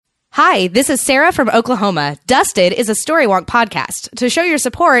Hi, this is Sarah from Oklahoma. Dusted is a Storywonk podcast. To show your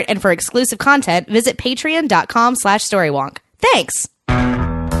support and for exclusive content, visit patreon.com/storywonk. Thanks.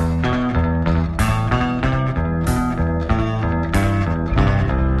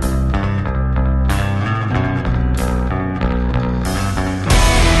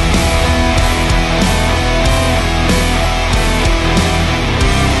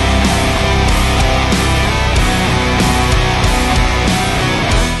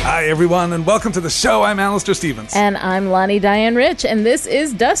 Hi, everyone, and welcome to the show. I'm Alistair Stevens. And I'm Lonnie Diane Rich, and this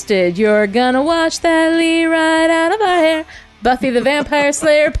is Dusted. You're gonna watch that Lee right out of our hair. Buffy the Vampire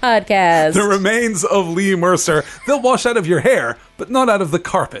Slayer podcast. The remains of Lee Mercer. They'll wash out of your hair, but not out of the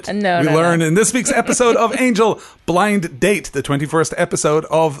carpet. We learn in this week's episode of Angel, Blind Date, the 21st episode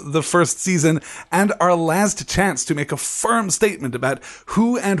of the first season, and our last chance to make a firm statement about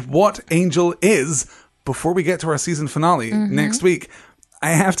who and what Angel is before we get to our season finale next week.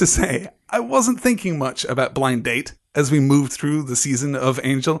 I have to say, I wasn't thinking much about Blind Date as we moved through the season of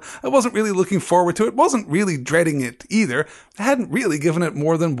Angel. I wasn't really looking forward to it, wasn't really dreading it either. I hadn't really given it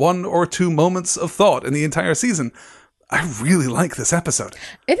more than 1 or 2 moments of thought in the entire season. I really like this episode.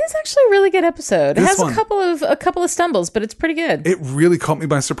 It is actually a really good episode. It has a couple of stumbles, but it's pretty good. It really caught me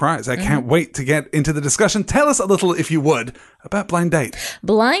by surprise. I can't wait to get into the discussion. Tell us a little, if you would, about Blind Date.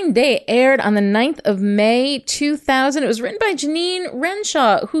 Blind Date aired on the 9th of May, 2000. It was written by Janine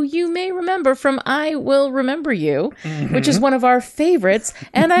Renshaw, who you may remember from I Will Remember You, which is one of our favorites,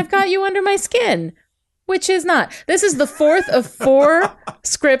 and I've Got You Under My Skin, which is not. This is the 4th of 4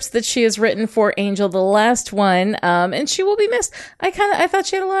 scripts that she has written for Angel, the last one, and she will be missed. I thought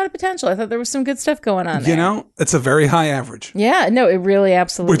she had a lot of potential. I thought there was some good stuff going on there. You know, it's a very high average. Yeah, no, it really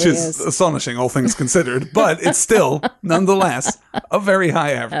absolutely is. Which is astonishing, all things considered, but it's still, nonetheless, a very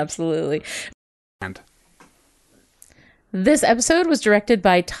high average. Absolutely. This episode was directed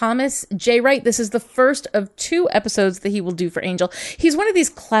by Thomas J. Wright. This is the first of 2 episodes that he will do for Angel. He's one of these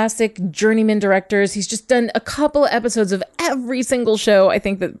classic journeyman directors. He's just done a couple of episodes of every single show, I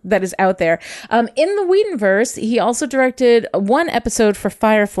think, that is out there. In the Whedonverse, he also directed 1 episode for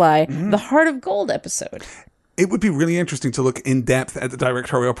Firefly, the Heart of Gold episode. It would be really interesting to look in depth at the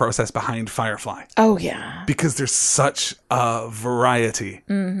directorial process behind Firefly. Oh, yeah. Because there's such a variety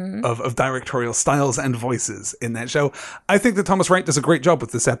of directorial styles and voices in that show. I think that Thomas Wright does a great job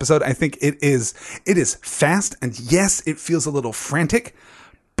with this episode. I think it is fast, and yes, it feels a little frantic,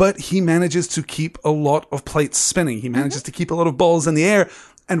 but he manages to keep a lot of plates spinning. He manages to keep a lot of balls in the air.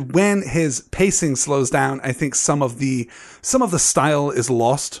 And when his pacing slows down, I think some of the style is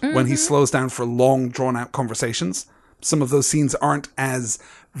lost when he slows down for long, drawn-out conversations. Some of those scenes aren't as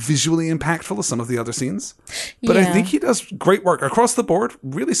visually impactful as some of the other scenes. But I think he does great work. Across the board,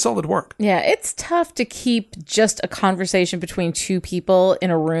 really solid work. Yeah, it's tough to keep just a conversation between 2 people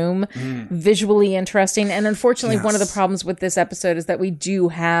in a room visually interesting. And unfortunately, one of the problems with this episode is that we do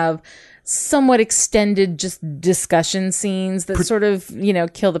have somewhat extended just discussion scenes that sort of,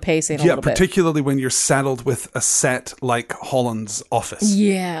 kill the pacing a little bit. Yeah, particularly when you're saddled with a set like Holland's office.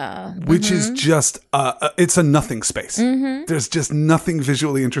 Yeah. Which is just, it's a nothing space. There's just nothing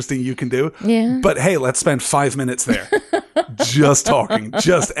visually interesting you can do. Yeah. But hey, let's spend 5 minutes there. Just talking,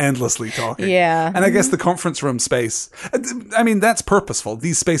 just endlessly talking. Yeah. And I guess the conference room space, I mean, that's purposeful.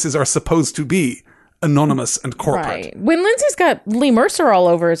 These spaces are supposed to be anonymous and corporate. Right. When Lindsay's got Lee Mercer all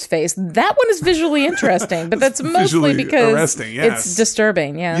over his face, that one is visually interesting, but that's mostly because it's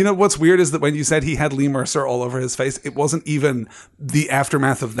disturbing. Yeah. You know, what's weird is that when you said he had Lee Mercer all over his face, it wasn't even the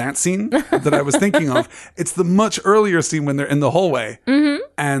aftermath of that scene that I was thinking of. It's the much earlier scene when they're in the hallway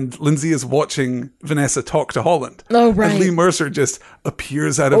and Lindsay is watching Vanessa talk to Holland. Oh, right. And Lee Mercer just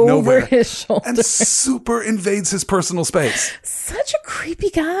appears out of over nowhere his shoulder and super invades his personal space. Such a creepy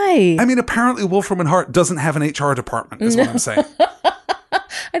guy. I mean, apparently Wolfram and Hart doesn't have an HR department, is what I'm saying.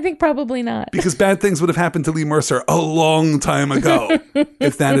 I think probably not. Because bad things would have happened to Lee Mercer a long time ago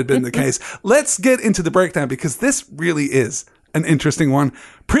if that had been the case. Let's get into the breakdown because this really is an interesting one.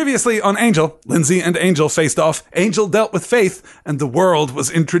 Previously on Angel, Lindsay and Angel faced off. Angel dealt with Faith, and the world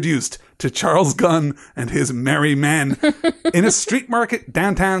was introduced to Charles Gunn and his merry men. In a street market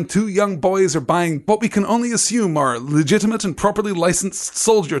downtown, 2 young boys are buying what we can only assume are legitimate and properly licensed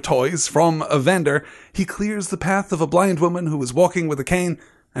soldier toys from a vendor. He clears the path of a blind woman who is walking with a cane,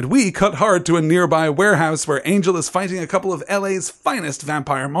 and we cut hard to a nearby warehouse where Angel is fighting a couple of LA's finest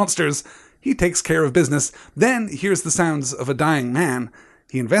vampire monsters. He takes care of business, then hears the sounds of a dying man.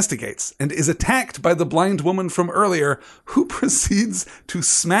 He investigates and is attacked by the blind woman from earlier, who proceeds to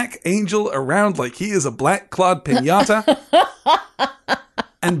smack Angel around like he is a black clawed piñata,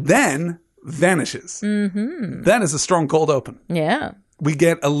 and then vanishes. Mm-hmm. That is a strong cold open. Yeah. We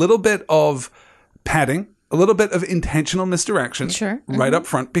get a little bit of padding, a little bit of intentional misdirection right up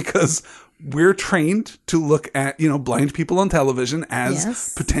front, because we're trained to look at, blind people on television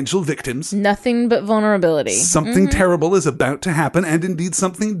as potential victims. Nothing but vulnerability. Something terrible is about to happen, and indeed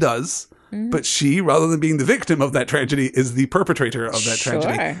something does. But she, rather than being the victim of that tragedy, is the perpetrator of that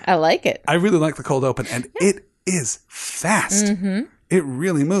tragedy. I like it. I really like the cold open, and it is fast. It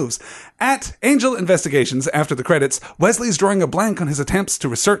really moves. At Angel Investigations, after the credits, Wesley's drawing a blank on his attempts to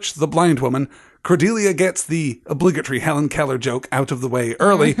research the blind woman. Cordelia gets the obligatory Helen Keller joke out of the way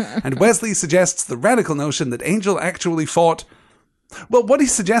early, and Wesley suggests the radical notion that Angel actually fought... Well, what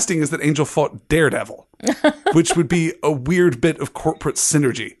he's suggesting is that Angel fought Daredevil, which would be a weird bit of corporate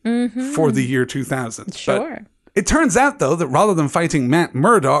synergy for the year 2000. Sure. But it turns out, though, that rather than fighting Matt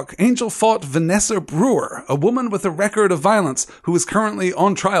Murdock, Angel fought Vanessa Brewer, a woman with a record of violence who is currently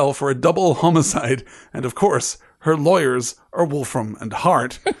on trial for a double homicide. And of course, her lawyers are Wolfram and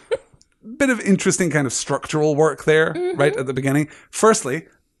Hart. Bit of interesting kind of structural work there, right at the beginning. Firstly,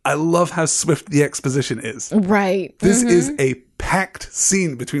 I love how swift the exposition is. Right. This is a packed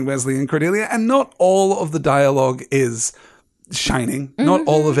scene between Wesley and Cordelia, and not all of the dialogue is shining. Not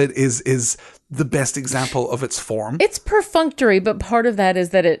all of it is the best example of its form. It's perfunctory, but part of that is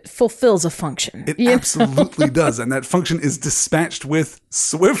that it fulfills a function. It absolutely does, and that function is dispatched with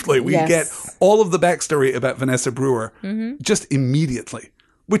swiftly. We get all of the backstory about Vanessa Brewer just immediately,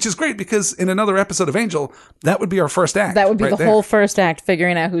 which is great because in another episode of Angel, that would be our first act. That would be right the whole first act,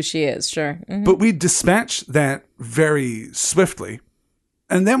 figuring out who she is, sure. But we dispatch that very swiftly.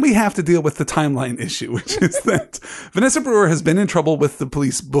 And then we have to deal with the timeline issue, which is that Vanessa Brewer has been in trouble with the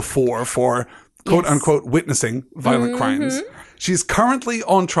police before for quote unquote witnessing violent crimes. She's currently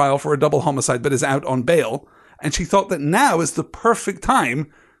on trial for a double homicide, but is out on bail. And she thought that now is the perfect time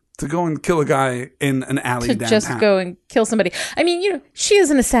to go and kill a guy in an alley downtown. Just go and kill somebody. I mean, she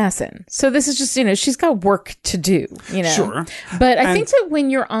is an assassin. So this is just, she's got work to do, Sure. But I think that when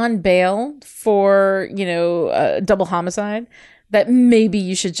you're on bail for, a double homicide, that maybe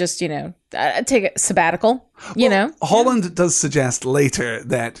you should just, take a sabbatical, know? Holland does suggest later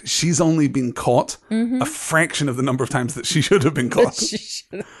that she's only been caught a fraction of the number of times that she should have been caught.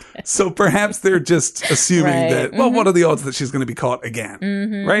 So perhaps they're just assuming that, what are the odds that she's going to be caught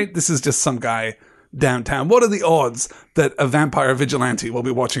again? Right? This is just some guy downtown. What are the odds that a vampire vigilante will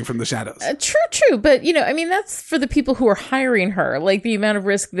be watching from the shadows? True. But, that's for the people who are hiring her, like the amount of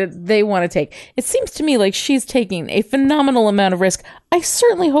risk that they want to take. It seems to me like she's taking a phenomenal amount of risk. I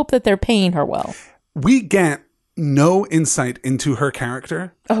certainly hope that they're paying her well. We get no insight into her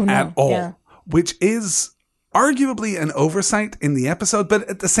character at all, which is arguably an oversight in the episode, but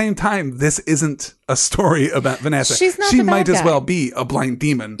at the same time, this isn't a story about Vanessa. She's not she the bad might as guy. well be a blind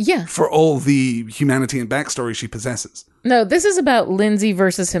demon for all the humanity and backstory she possesses. No, this is about Lindsay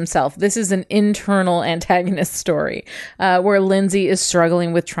versus himself. This is an internal antagonist story where Lindsay is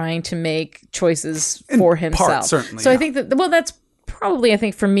struggling with trying to make choices for himself. Part, certainly, I think that, that's probably, I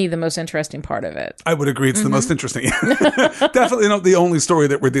think, for me, the most interesting part of it. I would agree it's the most interesting. Definitely not the only story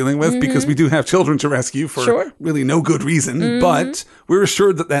that we're dealing with because we do have children to rescue for really no good reason, but we're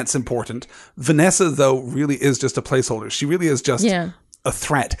assured that that's important. Vanessa, though, really is just a placeholder. She really is just a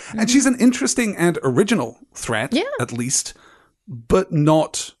threat. And she's an interesting and original threat, at least, but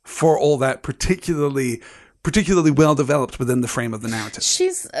not for all that particularly well developed within the frame of the narrative.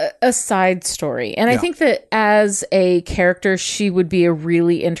 She's a side story. And I think that as a character, she would be a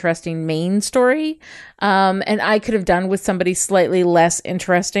really interesting main story. And I could have done with somebody slightly less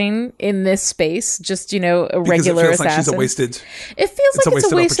interesting in this space, just, a regular assassin. Like she's a wasted. It feels like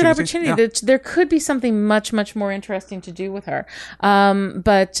it's a wasted opportunity. Yeah. That there could be something much, much more interesting to do with her.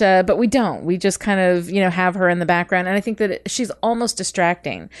 But we don't. We just kind of, have her in the background. And I think that she's almost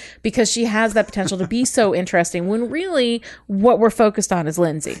distracting because she has that potential to be so interesting when really what we're focused on is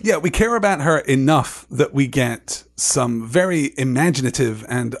Lindsay. Yeah, we care about her enough that we get some very imaginative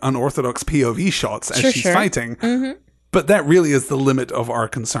and unorthodox POV shots as she's fighting. But that really is the limit of our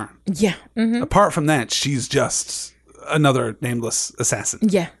concern. Yeah. Apart from that, she's just another nameless assassin.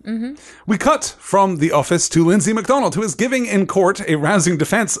 Yeah. We cut from the office to Lindsay MacDonald, who is giving in court a rousing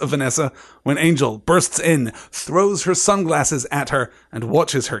defense of Vanessa when Angel bursts in, throws her sunglasses at her, and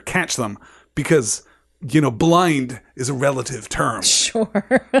watches her catch them. Because, blind is a relative term.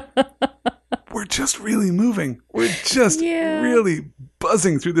 Sure. we're just really moving. We're just really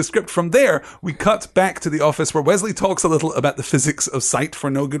buzzing through the script. From there, we cut back to the office where Wesley talks a little about the physics of sight for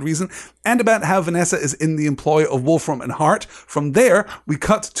no good reason and about how Vanessa is in the employ of Wolfram and Hart. From there, we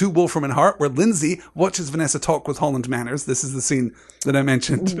cut to Wolfram and Hart where Lindsay watches Vanessa talk with Holland Manners. This is the scene that I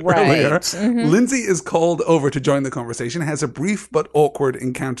mentioned earlier. Mm-hmm. Lindsay is called over to join the conversation, has a brief but awkward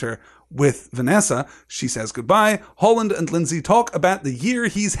encounter with Vanessa. She says goodbye. Holland and Lindsay talk about the year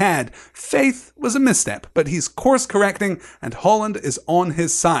he's had. Faith was a misstep, but he's course correcting and Holland is on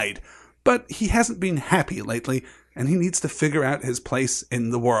his side. But he hasn't been happy lately and he needs to figure out his place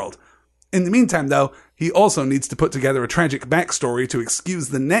in the world. In the meantime, though, he also needs to put together a tragic backstory to excuse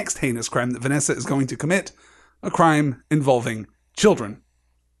the next heinous crime that Vanessa is going to commit, a crime involving children.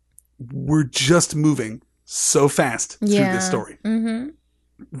 We're just moving so fast through this story. Mm-hmm.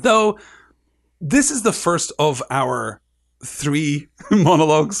 Though, this is the first of our 3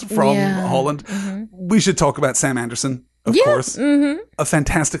 monologues from Holland. Mm-hmm. We should talk about Sam Anderson, of course. Mm-hmm. A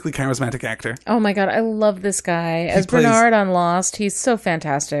fantastically charismatic actor. Oh my God, I love this guy. As Bernard on Lost, he's so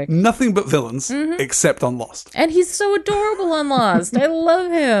fantastic. Nothing but villains, except on Lost. And he's so adorable on Lost. I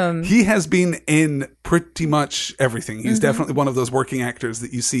love him. He has been in pretty much everything. He's definitely one of those working actors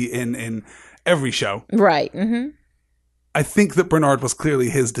that you see in every show. Right. Mm-hmm. I think that Bernard was clearly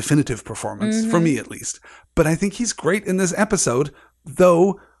his definitive performance, for me at least. But I think he's great in this episode,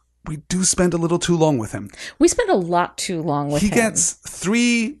 though we do spend a little too long with him. We spend a lot too long with him. He gets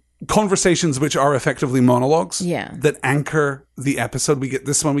 3 conversations which are effectively monologues that anchor the episode. We get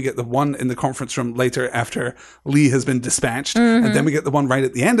this one, we get the one in the conference room later after Lee has been dispatched, and then we get the one right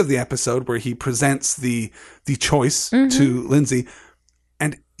at the end of the episode where he presents the choice to Lindsay.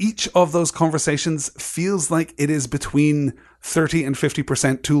 And each of those conversations feels like it is between 30 and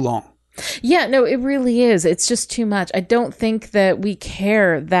 50% too long. Yeah, no, it really is. It's just too much. I don't think that we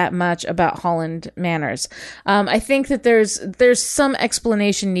care that much about Holland Manners. I think that there's some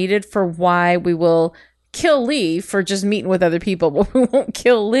explanation needed for why we will kill Lee for just meeting with other people, but we won't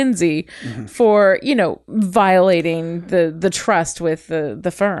kill Lindsay for, violating the trust with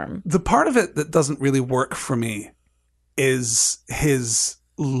the firm. The part of it that doesn't really work for me is his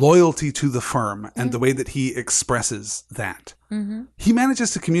loyalty to the firm and the way that he expresses that. He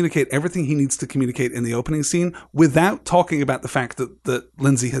manages to communicate everything he needs to communicate in the opening scene without talking about the fact that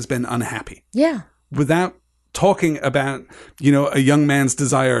Lindsay has been unhappy. Yeah. Without talking about, a young man's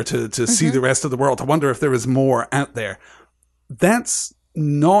desire to see the rest of the world, to wonder if there is more out there. That's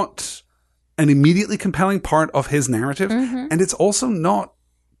not an immediately compelling part of his narrative, and it's also not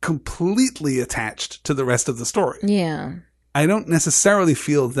completely attached to the rest of the story. Yeah. I don't necessarily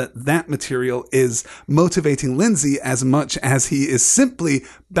feel that material is motivating Lindsay as much as he is simply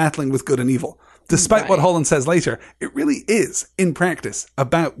battling with good and evil. Despite what Holland says later, it really is, in practice,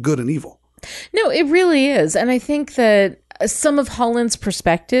 about good and evil. No, it really is. And I think that some of Holland's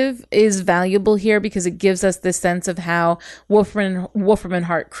perspective is valuable here because it gives us this sense of how Wolfram and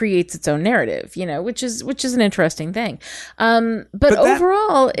Hart creates its own narrative, which is an interesting thing. But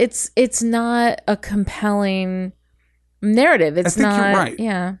overall, it's not a compelling narrative. It's not. You're right.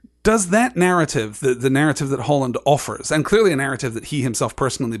 Yeah. Does that narrative, the narrative that Holland offers, and clearly a narrative that he himself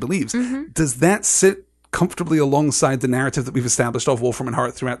personally believes, does that sit comfortably alongside the narrative that we've established of Wolfram and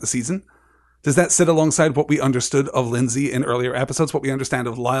Hart throughout the season? Does that sit alongside what we understood of Lindsay in earlier episodes, what we understand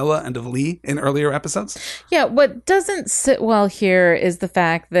of Lila and of Lee in earlier episodes? Yeah, what doesn't sit well here is the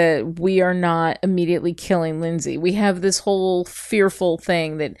fact that we are not immediately killing Lindsay. We have this whole fearful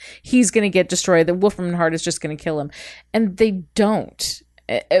thing that he's going to get destroyed, that Wolfram and Hart is just going to kill him. And they don't,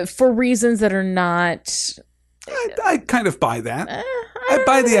 for reasons that are not... I kind of buy that. I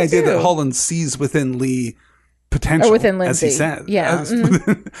buy the idea that Holland sees within Lee potential, or within Lindsay, as he said. Yeah.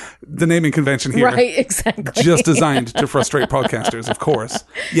 The naming convention here. Right, exactly. Just designed to frustrate podcasters, of course.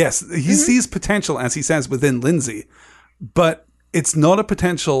 Yes, he sees potential, as he says, within Lindsay, but it's not a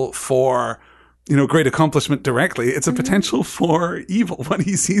potential for, great accomplishment directly. It's a potential for evil. What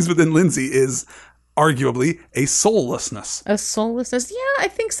he sees within Lindsay is arguably a soullessness. A soullessness? Yeah, I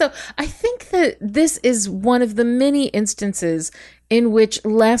think so. I think that this is one of the many instances in which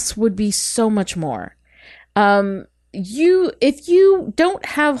less would be so much more. If you don't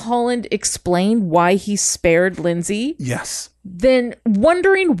have Holland explain why he spared Lindsay, yes, then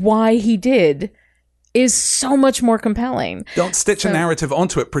wondering why he did is so much more compelling. Don't stitch a narrative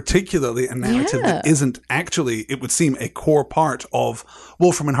onto it, particularly a narrative that isn't actually, it would seem, a core part of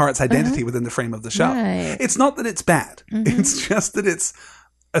Wolfram and Hart's identity within the frame of the show. Right. It's not that it's bad. It's just that it's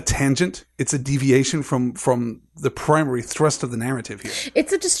a tangent. It's a deviation from the primary thrust of the narrative here.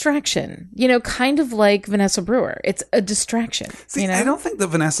 It's a distraction, kind of like Vanessa Brewer. It's a distraction. See, I don't think that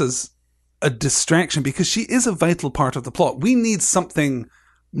Vanessa's a distraction because she is a vital part of the plot. We need something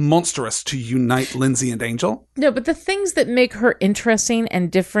monstrous to unite Lindsay and Angel. No, but the things that make her interesting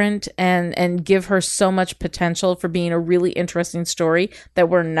and different and give her so much potential for being a really interesting story that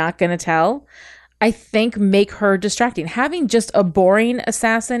we're not going to tell, I think make her distracting. Having just a boring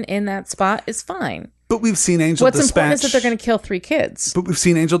assassin in that spot is fine. But we've seen Angel What's dispatch... important is that they're going to kill 3 kids. But we've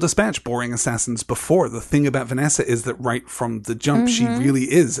seen Angel dispatch boring assassins before. The thing about Vanessa is that right from the jump, she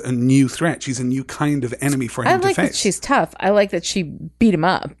really is a new threat. She's a new kind of enemy for him to face. I like that she's tough. I like that she beat him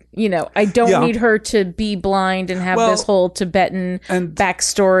up. You know, I don't need her to be blind and have this whole Tibetan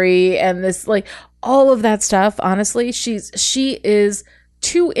backstory and this, like, all of that stuff. Honestly, she is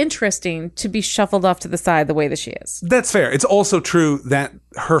too interesting to be shuffled off to the side the way that she is. That's fair. It's also true that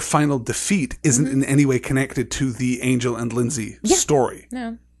her final defeat isn't in any way connected to the Angel and Lindsay story.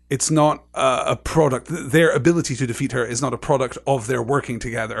 No. It's not a product. Their ability to defeat her is not a product of their working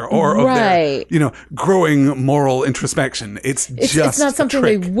together or of their, growing moral introspection. It's not something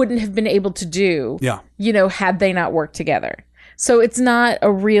they wouldn't have been able to do, had they not worked together. So it's not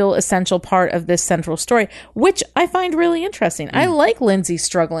a real essential part of this central story, which I find really interesting. I like Lindsay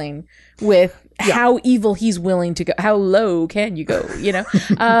struggling with how evil he's willing to go. How low can you go?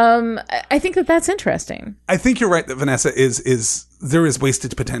 I think that's interesting. I think you're right that Vanessa there is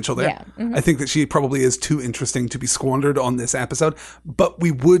wasted potential there. Yeah. Mm-hmm. I think that she probably is too interesting to be squandered on this episode, but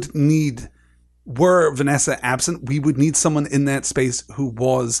were Vanessa absent, we would need someone in that space who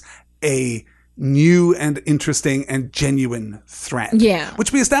was a new and interesting and genuine threat. Yeah.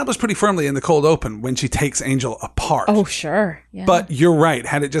 Which we established pretty firmly in the cold open when she takes Angel apart. Oh, sure. Yeah. But you're right.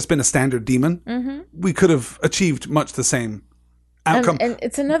 Had it just been a standard demon, we could have achieved much the same outcome. And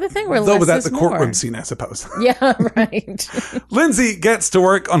it's another thing where though less without is the courtroom more. scene, I suppose. Yeah, right. Lindsay gets to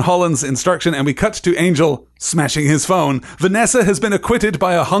work on Holland's instruction and we cut to Angel smashing his phone. Vanessa has been acquitted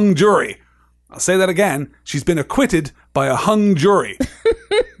by a hung jury. I'll say that again. She's been acquitted by a hung jury.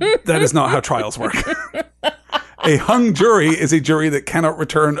 That is not how trials work. A hung jury is a jury that cannot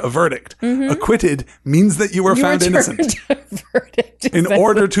return a verdict. Acquitted means that you were found innocent. Verdict, In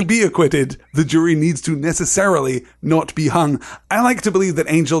order to be acquitted, the jury needs to necessarily not be hung. I like to believe that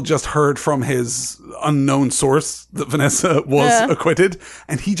Angel just heard from his unknown source that Vanessa was acquitted,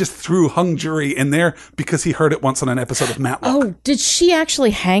 and he just threw hung jury in there because he heard it once on an episode of Matlock. Oh, did she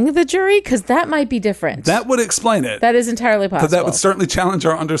actually hang the jury? Because that might be different. That would explain it. That is entirely possible. But that would certainly challenge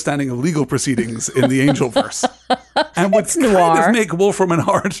our understanding of legal proceedings in the Angelverse. And would kind of make Wolfram and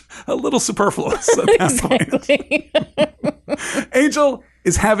Hart a little superfluous at that point. Angel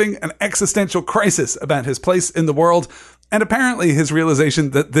is having an existential crisis about his place in the world, and apparently his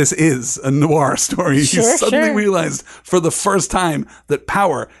realization that this is a noir story. He suddenly realized for the first time that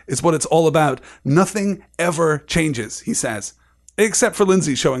power is what it's all about. Nothing ever changes, he says, except for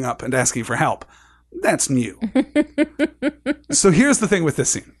Lindsay showing up and asking for help. That's new. So here's the thing with this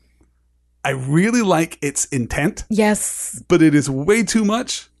scene. I really like its intent. Yes. But it is way too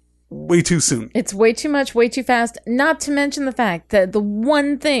much, way too soon. It's way too much, way too fast. Not to mention the fact that the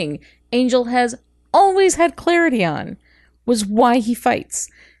one thing Angel has always had clarity on was why he fights.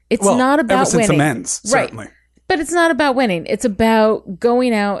 It's not about ever since winning. Amends, certainly. Right. But it's not about winning. It's about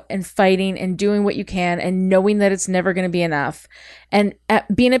going out and fighting and doing what you can and knowing that it's never going to be enough and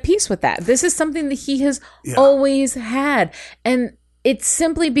being at peace with that. This is something that he has always had. And it's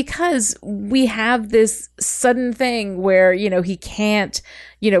simply because we have this sudden thing where, he can't,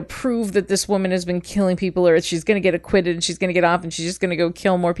 prove that this woman has been killing people or she's going to get acquitted and she's going to get off and she's just going to go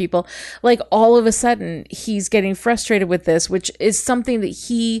kill more people. Like all of a sudden he's getting frustrated with this, which is something that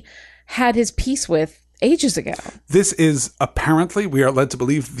he had his peace with ages ago. This is apparently, we are led to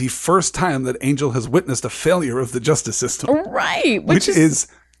believe, the first time that Angel has witnessed a failure of the justice system. Right. Which is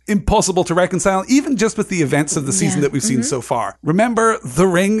impossible to reconcile, even just with the events of the season that we've seen so far. Remember The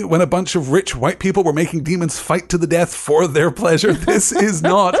Ring, when a bunch of rich white people were making demons fight to the death for their pleasure? This is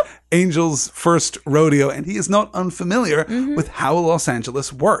not Angel's first rodeo, and he is not unfamiliar with how Los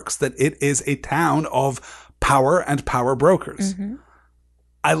Angeles works, that it is a town of power and power brokers.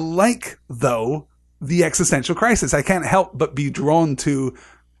 I like, though, the existential crisis. I can't help but be drawn to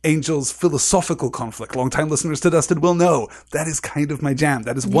Angel's philosophical conflict. Longtime listeners to Dusted will know that is kind of my jam.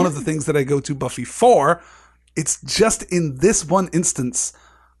 That is one of the things that I go to Buffy for. It's just in this one instance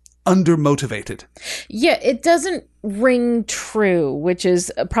undermotivated. Yeah, it doesn't ring true, which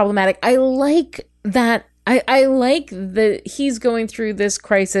is problematic. I like that I like that he's going through this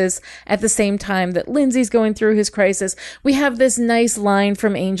crisis at the same time that Lindsay's going through his crisis. We have this nice line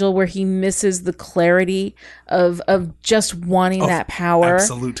from Angel where he misses the clarity of just wanting that power.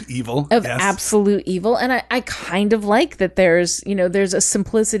 Absolute evil. Of yes. absolute evil. And I kind of like that there's a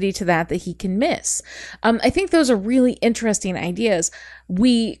simplicity to that he can miss. I think those are really interesting ideas.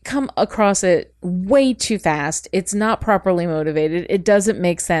 We come across it way too fast. It's not properly motivated. It doesn't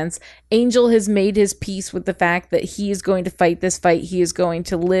make sense. Angel has made his peace with the fact that he is going to fight this fight. He is going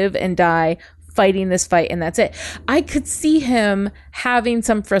to live and die fighting this fight, and that's it. I could see him having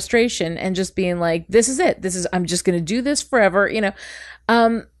some frustration and just being like, this is it. I'm just going to do this forever,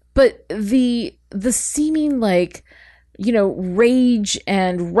 but the seeming like, rage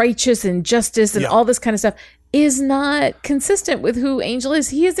and righteous and justice and all this kind of stuff is not consistent with who Angel is.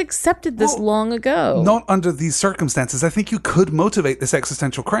 He has accepted this long ago. Not under these circumstances. I think you could motivate this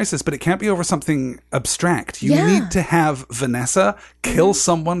existential crisis, but it can't be over something abstract. You need to have Vanessa kill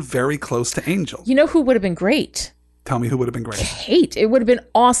someone very close to Angel. You know who would have been great? Tell me who would have been great. Kate. It would have been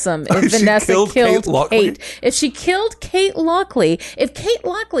awesome if Vanessa killed Kate. If she killed Kate Lockley. If Kate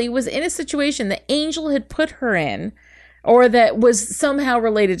Lockley was in a situation that Angel had put her in, or that was somehow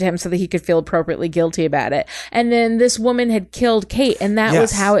related to him so that he could feel appropriately guilty about it. And then this woman had killed Kate, and that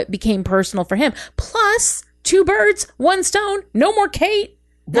was how it became personal for him. Plus, 2 birds, 1 stone, no more Kate.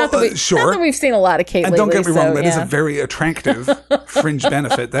 Not that we've seen a lot of Kate lately. And don't get me wrong, that is a very attractive fringe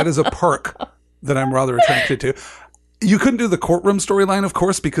benefit. That is a perk that I'm rather attracted to. You couldn't do the courtroom storyline, of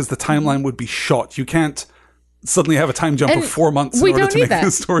course, because the timeline would be shot. You can't suddenly have a time jump of 4 months in order to make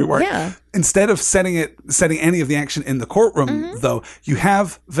the story work. Yeah. Instead of setting any of the action in the courtroom, though, you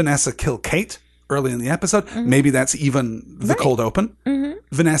have Vanessa kill Kate early in the episode. Maybe that's even the cold open.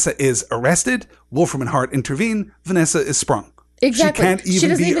 Vanessa is arrested. Wolfram and Hart intervene. Vanessa is sprung. Exactly. She can't even she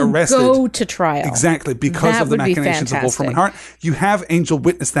doesn't be even arrested. Go to trial. Exactly, because of the machinations of Wolfram and Hart. You have Angel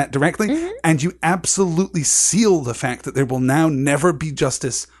witness that directly, and you absolutely seal the fact that there will now never be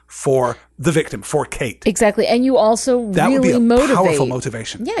justice for the victim, for Kate. Exactly, and you also that really would be a motivate. Powerful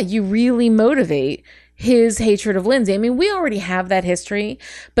motivation. Yeah, you really motivate his hatred of Lindsay. I mean, we already have that history,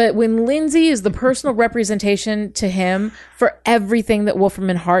 but when Lindsay is the personal representation to him for everything that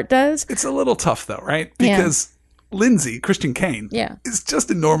Wolfram and Hart does, it's a little tough, though, right? Because Lindsay, Christian Kane, is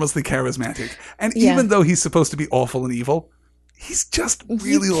just enormously charismatic. And even though he's supposed to be awful and evil, he's just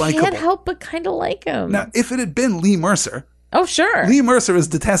really likable. You can't help but kind of like him. Now, if it had been Lee Mercer... Oh, sure. Lee Mercer is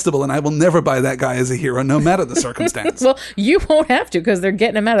detestable, and I will never buy that guy as a hero, no matter the circumstance. Well, you won't have to, because they're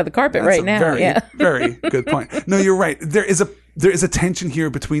getting him out of the carpet right now. Very good point. No, you're right. There is a tension here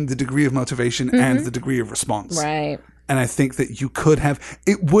between the degree of motivation and the degree of response. Right. And I think that you could have...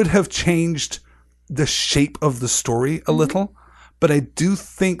 It would have changed the shape of the story a little, but I do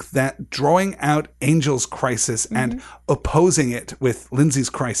think that drawing out Angel's crisis and opposing it with Lindsay's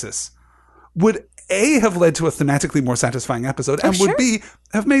crisis would have led to a thematically more satisfying episode and would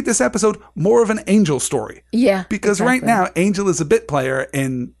have made this episode more of an Angel story. Yeah. Because right now, Angel is a bit player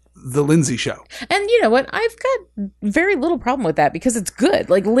in the Lindsay show. And you know what? I've got very little problem with that because it's good.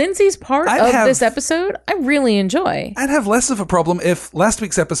 Like Lindsay's part of this episode, I really enjoy. I'd have less of a problem if last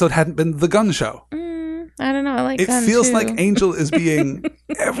week's episode hadn't been the gun show. I don't know. I like it. It feels like Angel is being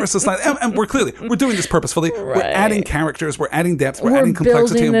ever so slightly, and we're doing this purposefully. Right. We're adding characters, we're adding depth, we're adding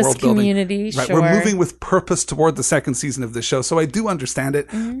complexity and world building. Right. We're moving with purpose toward the second season of this show. So I do understand it.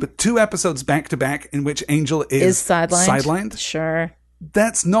 But 2 episodes back to back in which Angel is sidelined. Sure.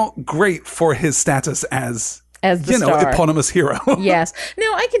 That's not great for his status as the star. Eponymous hero. Yes.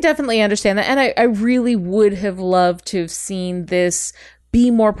 No, I can definitely understand that. And I really would have loved to have seen this be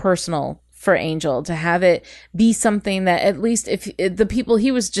more personal for Angel, to have it be something that at least if the people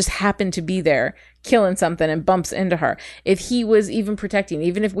he was just happened to be there killing something and bumps into her, if he was even protecting,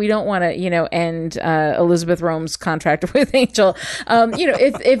 even if we don't want to, end Elizabeth Rome's contract with Angel,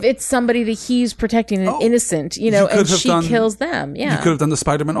 if it's somebody that he's protecting and innocent, and she kills them. Yeah. You could have done the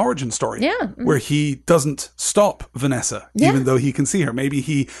Spider-Man origin story. Yeah. Where he doesn't stop Vanessa, even though he can see her. Maybe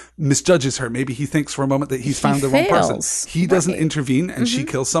he misjudges her. Maybe he thinks for a moment that he's found the wrong person. He doesn't intervene and she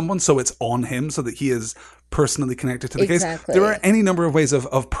kills someone, so it's on him so that he is personally connected to the case. There are any number of ways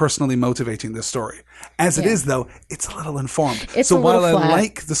of personally motivating this story. As it is, though, it's a little informed. So while I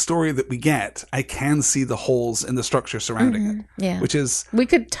like the story that we get, I can see the holes in the structure surrounding it. Yeah. Which is... We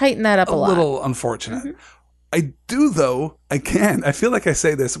could tighten that up a lot. A little unfortunate. I do, though, I feel like I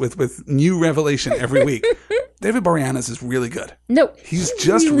say this with new revelation every week. David Boreanaz is really good. No, he's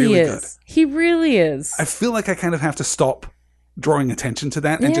just really good. He really is. I feel like I kind of have to stop drawing attention to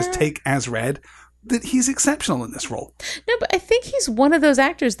that and just take as read that he's exceptional in this role. No, but I think he's one of those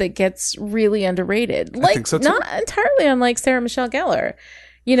actors that gets really underrated. Like, think so, too. not entirely unlike Sarah Michelle Gellar.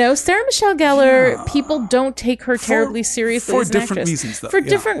 You know, Sarah Michelle Gellar, people don't take her terribly seriously for as an different actress. reasons, though. For Yeah.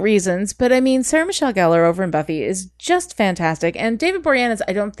 different reasons. But I mean, Sarah Michelle Gellar over in Buffy is just fantastic. And David Boreanaz,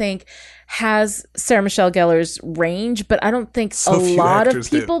 I don't think, has Sarah Michelle Gellar's range, but I don't think So a few lot of actors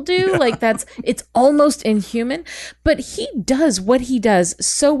do. people do. Like, it's almost inhuman. But he does what he does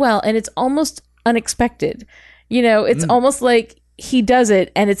so well, and it's almost unexpected. You know, it's almost like he does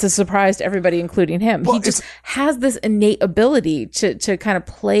it and it's a surprise to everybody, including him. Well, He just has this innate ability to kind of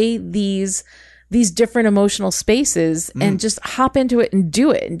play these different emotional spaces and just hop into it and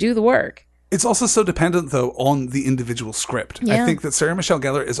do the work. It's also so dependent, though, on the individual script. Yeah. I think that Sarah Michelle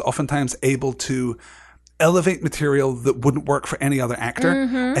Gellar is oftentimes able to elevate material that wouldn't work for any other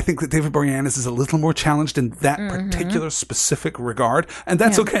actor. I think that David Boreanaz is a little more challenged in that particular specific regard, and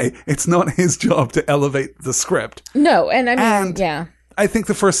that's okay. It's not his job to elevate the script. No, and I mean, And yeah. I think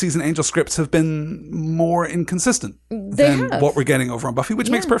the first season Angel scripts have been more inconsistent than have. what we're getting over on Buffy, which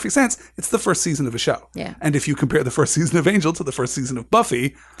makes perfect sense. It's the first season of a show. Yeah. And if you compare the first season of Angel to the first season of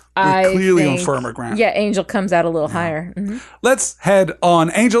Buffy, we're I clearly on think- firmer ground. Yeah, Angel comes out a little higher. Mhm. Let's head on.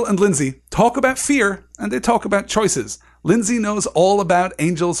 Angel and Lindsay talk about fear and they talk about choices. Lindsay knows all about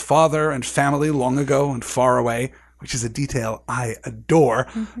Angel's father and family long ago and far away, which is a detail I adore.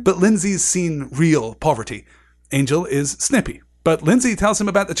 But Lindsay's seen real poverty. Angel is snippy. But Lindsay tells him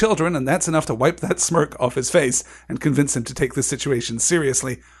about the children, and that's enough to wipe that smirk off his face and convince him to take this situation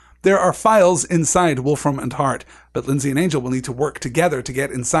seriously. There are files inside Wolfram and Hart, but Lindsay and Angel will need to work together to get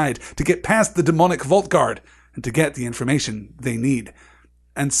inside, to get past the demonic vault guard, and to get the information they need.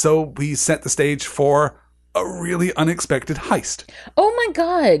 And so we set the stage for a really unexpected heist. Oh my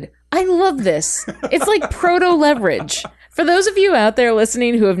God. I love this. It's like proto Leverage. For those of you out there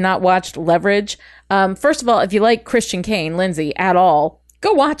listening who have not watched Leverage, first of all, if you like Christian Kane, Lindsay, at all,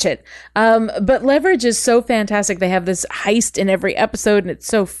 go watch it. But Leverage is so fantastic. They have this heist in every episode, and it's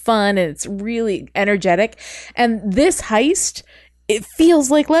so fun, and it's really energetic. And this heist, it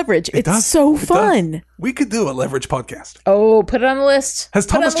feels like Leverage. It's does. so It does. fun. We could do a Leverage podcast. Oh, put it on the list. Has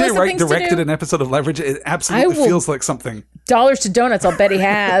Put it on Thomas the J. list of Wright things to directed do. an episode of Leverage? It absolutely I will- feels like something. Dollars to donuts, I'll bet he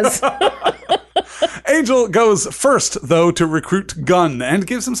has. Angel goes first, though, to recruit Gunn and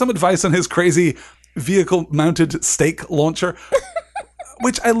gives him some advice on his crazy vehicle-mounted stake launcher,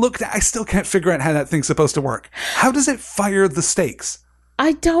 which I looked at. I still can't figure out how that thing's supposed to work. How does it fire the stakes?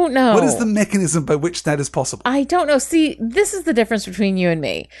 I don't know. What is the mechanism by which that is possible? I don't know. See, this is the difference between you and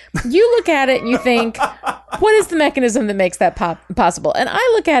me. You look at it and you think, what is the mechanism that makes that possible? And I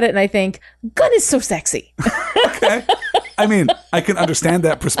look at it and I think, Gunn is so sexy. Okay. I mean, I can understand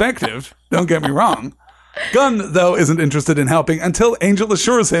that perspective. Don't get me wrong. Gunn, though, isn't interested in helping until Angel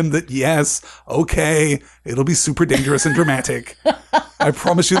assures him that, yes, okay, it'll be super dangerous and dramatic. I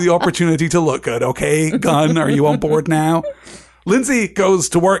promise you the opportunity to look good, okay? Gunn, are you on board now? Lindsay goes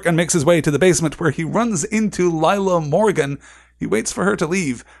to work and makes his way to the basement where he runs into Lila Morgan. He waits for her to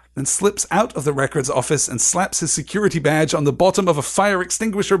leave, then slips out of the records office and slaps his security badge on the bottom of a fire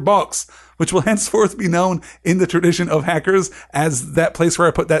extinguisher box, which will henceforth be known in the tradition of hackers as that place where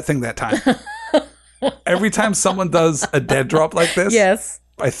I put that thing that time. Every time someone does a dead drop like this, Yes.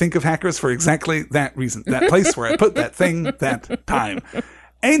 I think of hackers for exactly that reason. That place where I put that thing that time.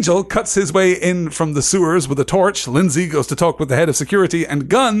 Angel cuts his way in from the sewers with a torch. Lindsay goes to talk with the head of security, and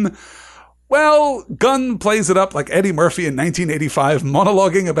Gunn plays it up like Eddie Murphy in 1985,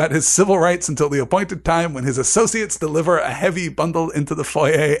 monologuing about his civil rights until the appointed time when his associates deliver a heavy bundle into the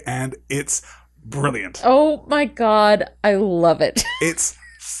foyer, and it's brilliant. Oh my God. I love it. It's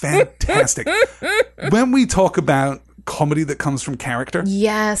fantastic. When we talk about comedy that comes from character,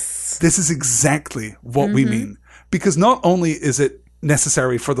 Yes. this is exactly what we mean. Because not only is it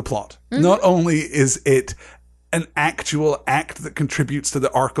necessary for the plot, not only is it an actual act that contributes to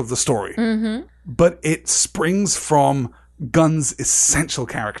the arc of the story, but it springs from Gunn's essential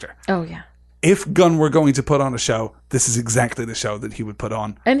character. Oh, yeah. If Gunn were going to put on a show, this is exactly the show that he would put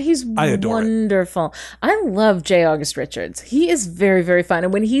on. And he's I adore it. wonderful. I love J. August Richards. He is very, very fun.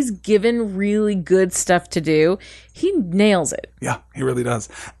 And when he's given really good stuff to do, he nails it. Yeah, he really does.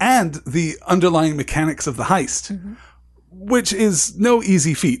 And the underlying mechanics of the heist, which is no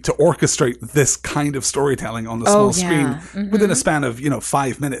easy feat to orchestrate this kind of storytelling on the small yeah. screen within a span of,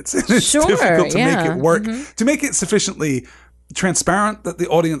 5 minutes. It's Sure, difficult to yeah. make it work, to make it sufficiently transparent that the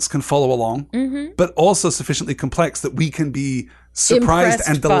audience can follow along, but also sufficiently complex that we can be surprised Impressed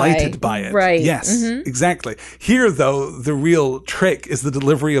and delighted by it. Right. Yes, exactly. Here, though, the real trick is the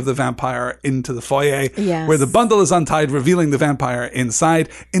delivery of the vampire into the foyer, Yes. where the bundle is untied, revealing the vampire inside.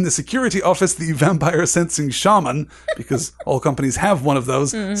 In the security office, the vampire sensing shaman, because all companies have one of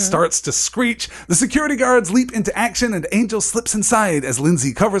those, starts to screech. The security guards leap into action, and Angel slips inside as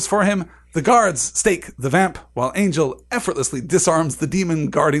Lindsay covers for him. The guards stake the vamp, while Angel effortlessly disarms the demon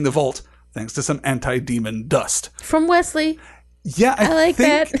guarding the vault, thanks to some anti-demon dust. From Wesley. Yeah, I like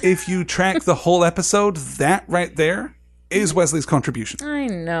think that. if you track the whole episode, that right there is Wesley's contribution. I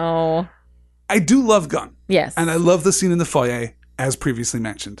know. I do love Gunn. Yes. And I love the scene in the foyer, as previously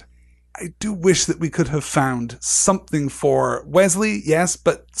mentioned. I do wish that we could have found something for Wesley, yes,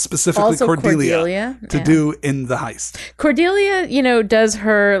 but specifically Also Cordelia to yeah. do in the heist. Cordelia, does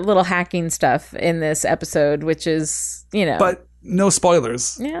her little hacking stuff in this episode, which is, But no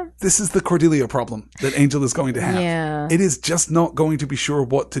spoilers. yeah. This is the Cordelia problem that Angel is going to have. Yeah. It is just not going to be sure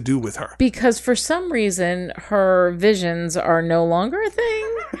what to do with her. Because for some reason, her visions are no longer a thing.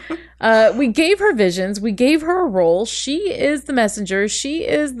 We gave her visions. We gave her a role. She is the messenger. She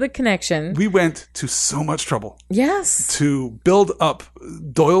is the connection. We went to so much trouble Yes. to build up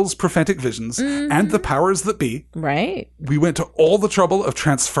Doyle's prophetic visions and the powers that be. Right. We went to all the trouble of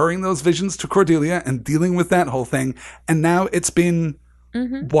transferring those visions to Cordelia and dealing with that whole thing. And now it's been,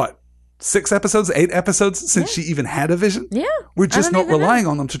 what, 6 episodes, 8 episodes since she even had a vision? Yeah. We're just I don't not even know. relying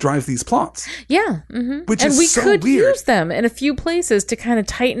on them to drive these plots, Yeah. which And is we so could weird. use them in a few places to kind of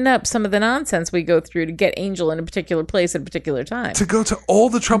tighten up some of the nonsense we go through to get Angel in a particular place at a particular time. To go to all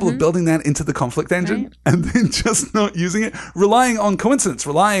the trouble of building that into the conflict engine and then just not using it, relying on coincidence,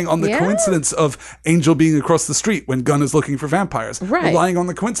 relying on the Yeah. coincidence of Angel being across the street when Gunn is looking for vampires, Right. relying on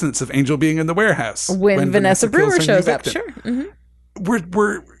the coincidence of Angel being in the warehouse when Vanessa kills Brewer her new shows up. victim. Sure.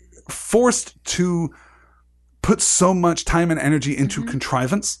 We're forced to put so much time and energy into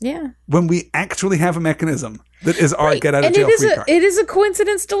contrivance Yeah. when we actually have a mechanism that is our get out of And jail free it card. is a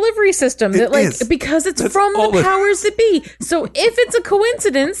coincidence delivery system that is. because it's That's from all the it powers that be. So if it's a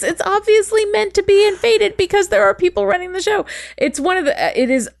coincidence, it's obviously meant to be and fated because there are people running the show. It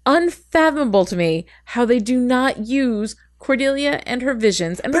is unfathomable to me how they do not use Cordelia and her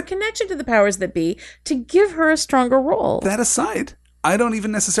visions and her connection to the powers that be to give her a stronger role. That aside, I don't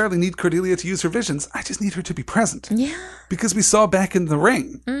even necessarily need Cordelia to use her visions. I just need her to be present. Yeah. Because we saw back in the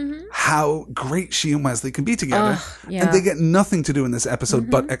ring how great she and Wesley can be together. yeah. And they get nothing to do in this episode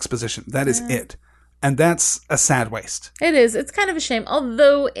but exposition. That is it. And that's a sad waste. It is. It's kind of a shame.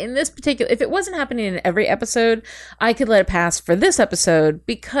 Although in this particular, if it wasn't happening in every episode, I could let it pass for this episode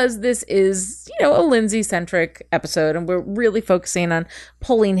because this is, a Lindsay-centric episode and we're really focusing on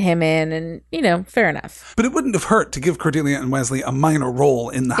pulling him in and, fair enough. But it wouldn't have hurt to give Cordelia and Wesley a minor role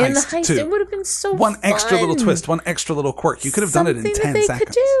in the heist, In the heist, too. it would have been so One extra little fun. twist, one extra little quirk. You could have done it in Something 10 that they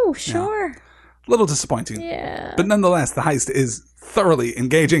seconds. could do, sure. Little disappointing. Yeah. But nonetheless, the heist is thoroughly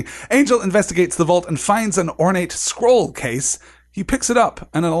engaging. Angel investigates the vault and finds an ornate scroll case. He picks it up,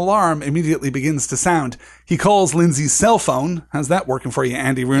 and an alarm immediately begins to sound. He calls Lindsay's cell phone. How's that working for you,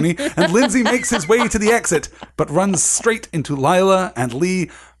 Andy Rooney? And Lindsay makes his way to the exit, but runs straight into Lila and Lee.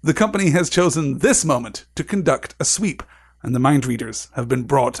 The company has chosen this moment to conduct a sweep, and the mind readers have been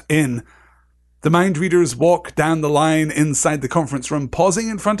brought in. The mind readers walk down the line inside the conference room, pausing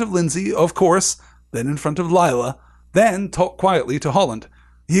in front of Lindsay, of course, then in front of Lila, then talk quietly to Holland.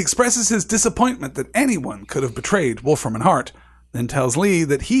 He expresses his disappointment that anyone could have betrayed Wolfram and Hart, then tells Lee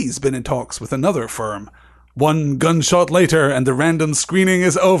that he's been in talks with another firm. One gunshot later, and the random screening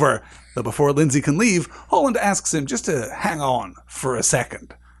is over. Though before Lindsay can leave, Holland asks him just to hang on for a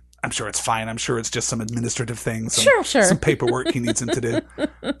second. I'm sure it's fine. I'm sure it's just some administrative thing. Sure. Some paperwork he needs him to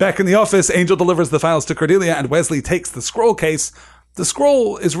do. Back in the office, Angel delivers the files to Cordelia and Wesley takes the scroll case. The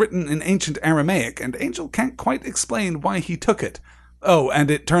scroll is written in ancient Aramaic and Angel can't quite explain why he took it. Oh, and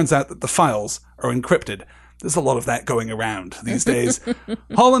it turns out that the files are encrypted. There's a lot of that going around these days.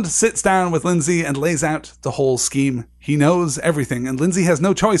 Holland sits down with Lindsay and lays out the whole scheme. He knows everything and Lindsay has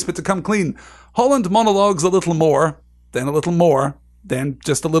no choice but to come clean. Holland monologues a little more, then a little more. Then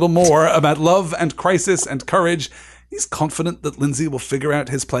just a little more about love and crisis and courage. He's confident that Lindsay will figure out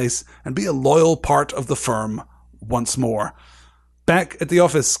his place and be a loyal part of the firm once more. Back at the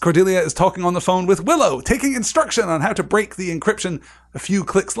office, Cordelia is talking on the phone with Willow, taking instruction on how to break the encryption. A few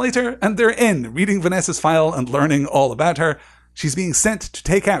clicks later, and they're in, reading Vanessa's file and learning all about her. She's being sent to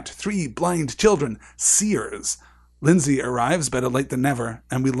take out 3 blind children, seers. Lindsay arrives, better late than never,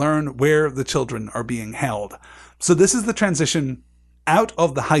 and we learn where the children are being held. So this is the transition out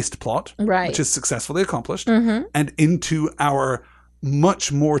of the heist plot, Right. which is successfully accomplished, and into our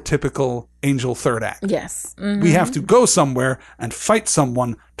much more typical Angel third act. Yes. We have to go somewhere and fight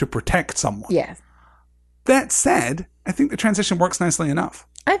someone to protect someone. Yes. That said, I think the transition works nicely enough.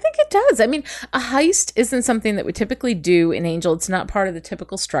 I think it does. I mean, a heist isn't something that we typically do in Angel. It's not part of the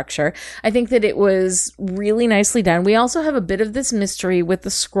typical structure. I think that it was really nicely done. We also have a bit of this mystery with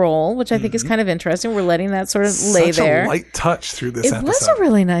the scroll, which I think is kind of interesting. We're letting that sort of lay there. Such a light touch through this episode. It was a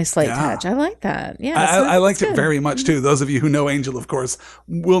really nice light touch. I like that. Yeah, I liked it very much too. Those of you who know Angel, of course,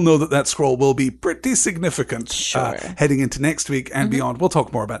 will know that scroll will be pretty significant heading into next week and beyond. We'll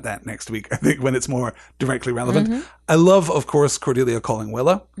talk more about that next week, I think, when it's more directly relevant. I love, of course, Cordelia calling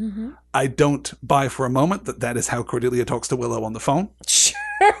Willow. I don't buy for a moment that is how Cordelia talks to Willow on the phone. Sure.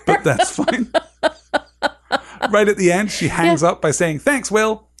 But that's fine. Right at the end, she hangs up by saying, "Thanks,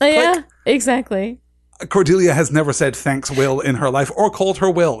 Will." Yeah, exactly. Cordelia has never said thanks, Will, in her life, or called her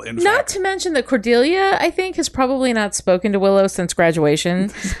Will, in fact. Not to mention that Cordelia, I think, has probably not spoken to Willow since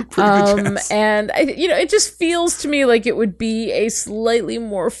graduation. And, it just feels to me like it would be a slightly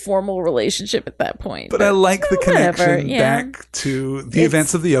more formal relationship at that point. But I like the connection back to the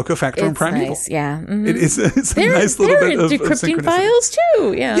events of the Yoko Factor and Primeval. Nice, yeah. Mm-hmm. It's a nice little bit of decrypting synchronicity. files,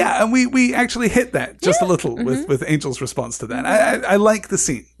 too. Yeah. Yeah, and we actually hit that just a little with Angel's response to that. I like the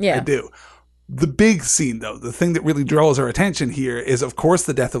scene. Yeah. I do. The big scene, though, the thing that really draws our attention here is, of course,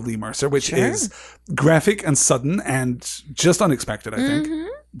 the death of Lee Mercer, which is graphic and sudden and just unexpected, I think.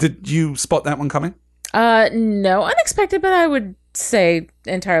 Did you spot that one coming? No, unexpected, but I would say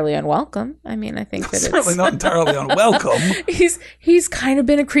entirely unwelcome. I mean, I think that it's certainly not entirely unwelcome. He's kind of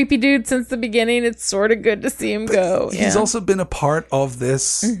been a creepy dude since the beginning. It's sort of good to see him go. He's also been a part of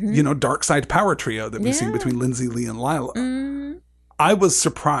this, dark side power trio that we've seen between Lindsay, Lee, and Lila. I was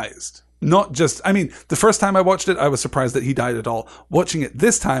surprised. Not just, the first time I watched it, I was surprised that he died at all. Watching it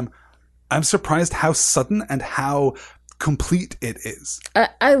this time, I'm surprised how sudden and how complete it is.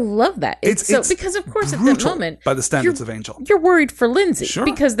 I love that. It's because of course at that moment, by the standards of Angel, you're worried for Lindsay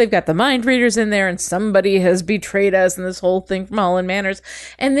because they've got the mind readers in there and somebody has betrayed us and this whole thing from Holland Manors.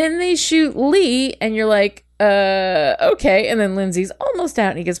 And then they shoot Lee and you're like, okay. And then Lindsay's almost out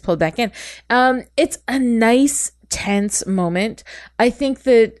and he gets pulled back in. It's a nice, tense moment. I think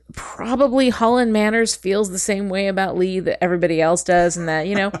that probably Holland Manors feels the same way about Lee that everybody else does, and that,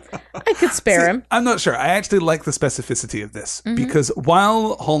 I could spare him. I'm not sure. I actually like the specificity of this because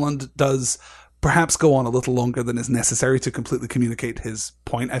while Holland does perhaps go on a little longer than is necessary to completely communicate his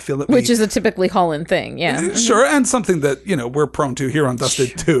point, I feel that which is a typically Holland thing, Sure, and something that, we're prone to here on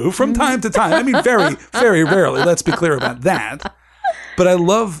Dusted too, from time to time. Very, very rarely, let's be clear about that. But I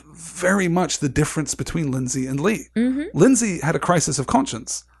love very much the difference between Lindsay and Lee. Lindsay had a crisis of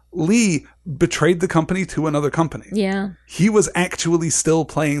conscience. Lee betrayed the company to another company. Yeah. He was actually still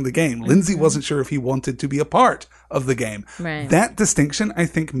playing the game. Lindsay wasn't sure if he wanted to be a part of the game. Right. That distinction, I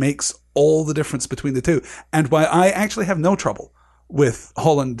think, makes all the difference between the two. And why I actually have no trouble with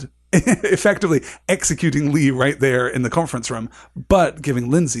Holland effectively executing Lee right there in the conference room, but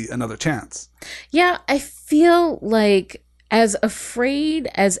giving Lindsay another chance. Yeah, I feel like as afraid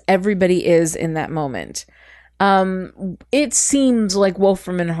as everybody is in that moment, it seems like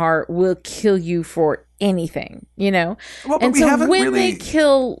Wolfram and Hart will kill you for anything, Well, but and we so haven't when really, they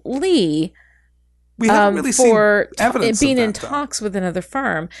kill Lee, we haven't really for seen evidence being of that, in talks with another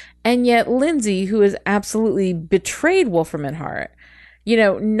firm, and yet Lindsay, who has absolutely betrayed Wolfram and Hart,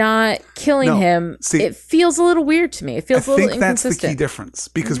 not killing him, it feels a little weird to me. It feels a little inconsistent. I think that's the key difference,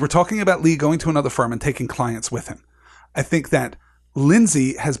 because we're talking about Lee going to another firm and taking clients with him. I think that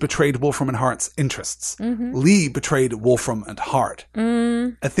Lindsay has betrayed Wolfram and Hart's interests. Lee betrayed Wolfram and Hart.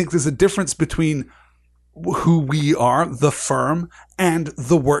 I think there's a difference between who we are, the firm, and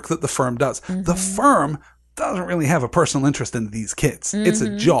the work that the firm does. The firm doesn't really have a personal interest in these kids. It's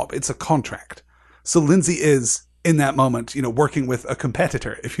a job. It's a contract. So Lindsay is, in that moment, working with a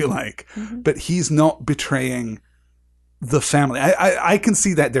competitor, if you like, but he's not betraying the family. I can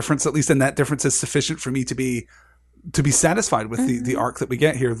see that difference, at least, and that difference is sufficient for me to be satisfied with the arc that we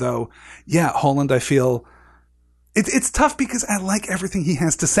get here, though. Yeah, Holland, I feel it's tough because I like everything he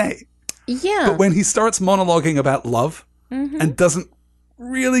has to say. Yeah. But when he starts monologuing about love and doesn't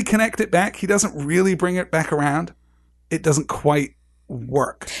really connect it back, he doesn't really bring it back around, it doesn't quite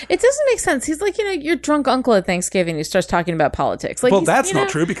work. It doesn't make sense. He's like, your drunk uncle at Thanksgiving who starts talking about politics. Like, well, that's not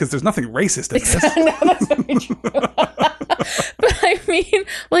true because there's nothing racist in this. No, that's very true. But I mean,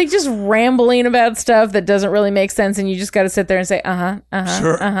 like, just rambling about stuff that doesn't really make sense, and you just got to sit there and say, know.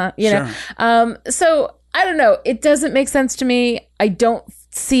 So I don't know. It doesn't make sense to me. I don't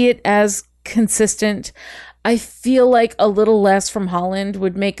see it as consistent. I feel like a little less from Holland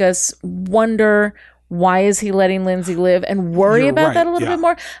would make us wonder why is he letting Lindsay live, and worry You're about right, that a little yeah. bit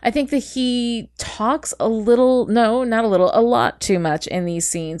more. I think that he talks a lot too much in these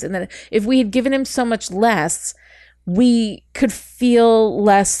scenes. And that if we had given him so much less, we could feel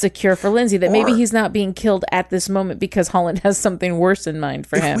less secure for Lindsay, that maybe Or- he's not being killed at this moment because Holland has something worse in mind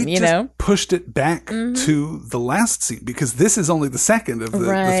for him, we you just know? pushed it back to the last scene, because this is only the second of the 3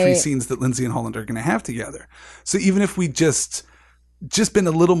 Right. scenes that Lindsay and Holland are going to have together. So even if we just been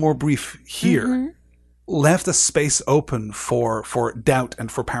a little more brief here, left a space open for doubt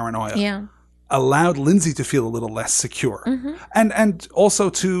and for paranoia, Yeah. allowed Lindsay to feel a little less secure, and also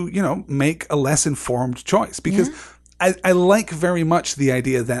to, you know, make a less informed choice, because I like very much the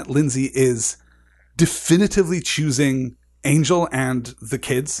idea that Lindsay is definitively choosing Angel and the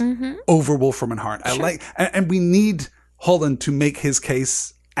kids over Wolfram and Hart. I like, and we need Holland to make his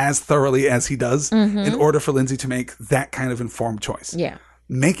case as thoroughly as he does in order for Lindsay to make that kind of informed choice. Yeah.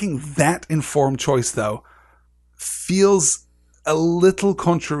 Making that informed choice, though, feels a little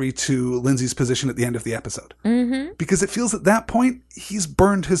contrary to Lindsay's position at the end of the episode. Because it feels at that point, he's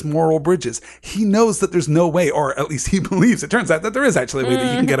burned his moral bridges. He knows that there's no way, or at least he believes, it turns out that there is actually a way that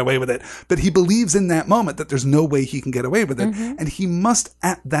he can get away with it. But he believes in that moment that there's no way he can get away with it. And he must,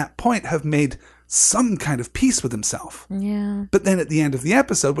 at that point, have made some kind of peace with himself. Yeah. But then at the end of the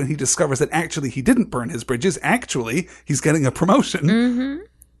episode, when he discovers that actually he didn't burn his bridges, actually he's getting a promotion,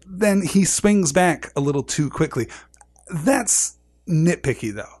 then he swings back a little too quickly. That's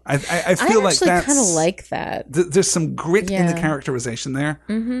nitpicky, though. I feel like actually that's kind of like that. there's some grit in the Yeah. characterization there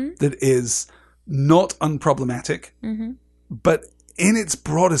that is not unproblematic, but in its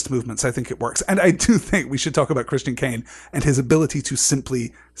broadest movements, I think it works. And I do think we should talk about Christian Kane and his ability to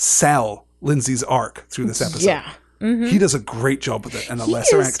simply sell Lindsay's arc through this episode. Yeah. He does a great job with it, and a He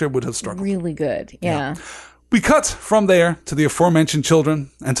lesser is actor would have struggled. Really good. Yeah. We cut from there to the aforementioned children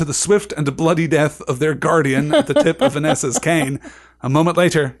and to the swift and bloody death of their guardian at the tip of Vanessa's cane. A moment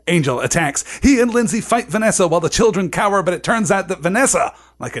later, Angel attacks. He and Lindsay fight Vanessa while the children cower, but it turns out that Vanessa,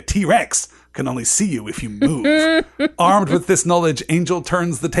 like a T-Rex, can only see you if you move. Armed with this knowledge, Angel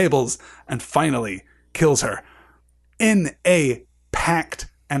turns the tables and finally kills her. In a packed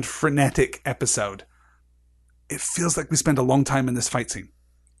and frenetic episode, it feels like we spend a long time in this fight scene.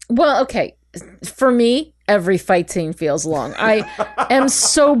 Well, okay. For me, every fight scene feels long. I am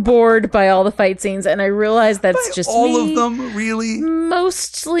so bored by all the fight scenes, and I realize that's just all me. of them, really?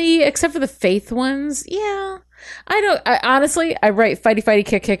 Mostly, except for the Faith ones. Yeah. I honestly, I write fighty,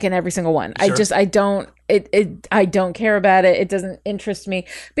 kick in every single one. Sure. I don't care about it. It doesn't interest me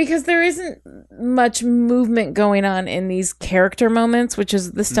because there isn't much movement going on in these character moments, which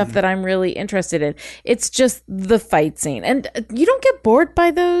is the stuff that I'm really interested in. It's just the fight scene. And you don't get bored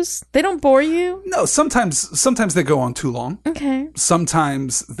by those? They don't bore you? No, sometimes they go on too long. Okay.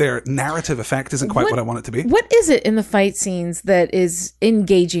 Sometimes their narrative effect isn't quite what I want it to be. What is it in the fight scenes that is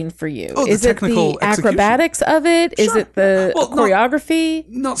engaging for you? Oh, the is it technical the execution. acrobatics of it? Is Sure. it the Well, no. choreography?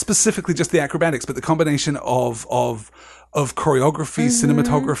 Not specifically just the acrobatics, but the combination of choreography,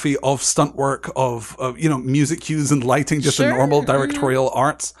 cinematography, of stunt work, of music cues and lighting, just the Sure. normal directorial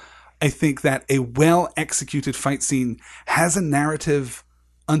arts. I think that a well executed fight scene has a narrative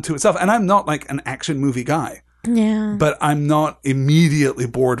unto itself. And I'm not like an action movie guy, Yeah. but I'm not immediately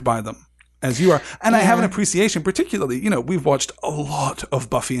bored by them as you are. And I have an appreciation, particularly, we've watched a lot of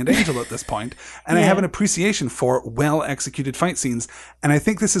Buffy and Angel at this point, and I have an appreciation for well executed fight scenes. And I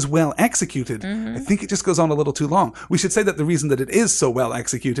think this is well executed. I think it just goes on a little too long. We should say that the reason that it is so well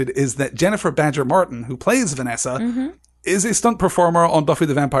executed is that Jennifer Badger Martin, who plays Vanessa, is a stunt performer on Buffy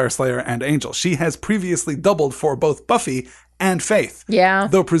the Vampire Slayer and Angel. She has previously doubled for both Buffy and Faith. Yeah.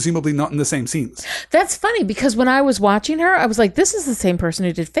 Though presumably not in the same scenes. That's funny because when I was watching her, I was like, this is the same person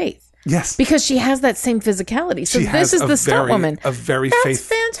who did Faith. Yes. Because she has that same physicality. So She this has is a the stunt very- woman. a very That's Faith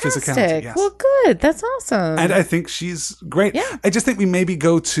fantastic. physicality, yes. Well, good. That's awesome. And I think she's great. Yeah. I just think we maybe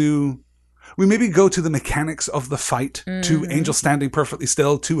go to the mechanics of the fight, to Angel standing perfectly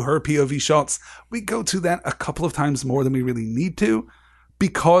still, to her POV shots. We go to that a couple of times more than we really need to,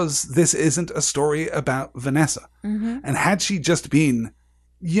 because this isn't a story about Vanessa. And had she just been,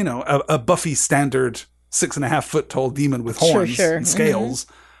 a Buffy standard 6.5 foot tall demon with horns Sure. and scales,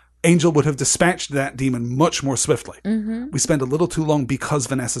 Angel would have dispatched that demon much more swiftly. We spend a little too long because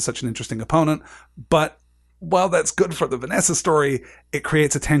Vanessa's such an interesting opponent, but while that's good for the Vanessa story, it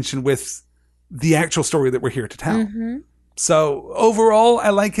creates a tension with the actual story that we're here to tell. So overall, I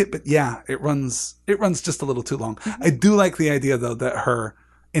like it, but yeah, it runs just a little too long. I do like the idea though that her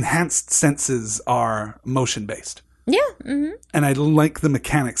enhanced senses are motion based. Yeah. Mm-hmm. And I like the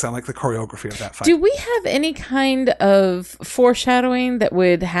mechanics. I like the choreography of that fight. Do we have any kind of foreshadowing that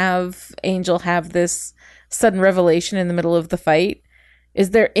would have Angel have this sudden revelation in the middle of the fight?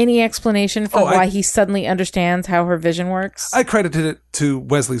 Is there any explanation for why he suddenly understands how her vision works? I credited it to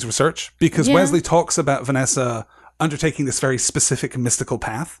Wesley's research because Wesley talks about Vanessa undertaking this very specific mystical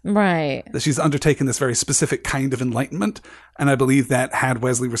path. Right. That she's undertaken this very specific kind of enlightenment. And I believe that had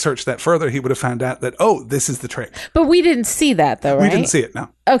Wesley researched that further, he would have found out that, this is the trick. But we didn't see that, though, right? We didn't see it, no.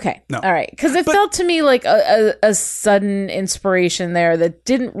 Okay. No. All right. Because it felt to me like a sudden inspiration there that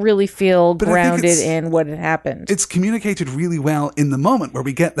didn't really feel grounded in what had happened. It's communicated really well in the moment where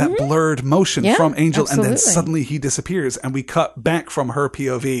we get that blurred motion from Angel and then suddenly he disappears and we cut back from her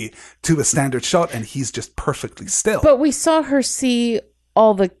POV to a standard shot and he's just perfectly still. But we saw her see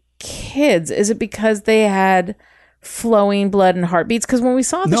all the kids. Is it because they had flowing blood and heartbeats? Because when we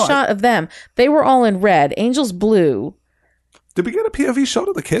saw the shot of them, they were all in red. Angel's blue. Did we get a POV shot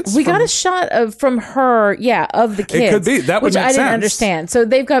of the kids? We got a shot from her, of the kids. It could be. That would which make I didn't sense. understand. So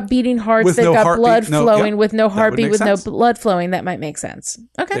they've got beating hearts, with they've no got heartbeat, blood flowing, with no heartbeat, with sense. no blood flowing. That might make sense.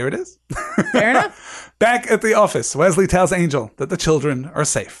 Okay. There it is. Fair enough. Back at the office, Wesley tells Angel that the children are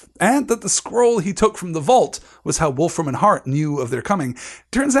safe and that the scroll he took from the vault was how Wolfram and Hart knew of their coming.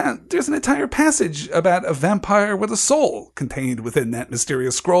 Turns out there's an entire passage about a vampire with a soul contained within that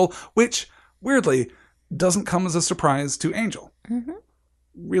mysterious scroll, which, weirdly, doesn't come as a surprise to Angel. Mm-hmm.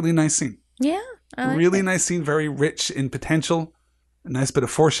 Really nice scene. Yeah. Really nice scene, very rich in potential. A nice bit of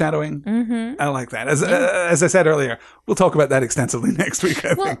foreshadowing. Mm-hmm. I like that. As I said earlier, we'll talk about that extensively next week,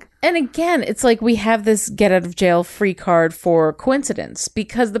 I think. And again, it's like we have this get out of jail free card for coincidence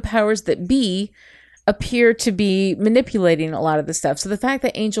because the powers that be appear to be manipulating a lot of the stuff. So the fact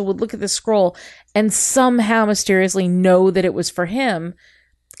that Angel would look at the scroll and somehow mysteriously know that it was for him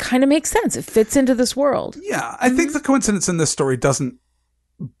kind of makes sense. It fits into this world. Yeah, I think the coincidence in this story doesn't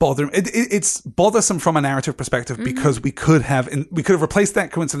bother me. It's bothersome from a narrative perspective because we could have replaced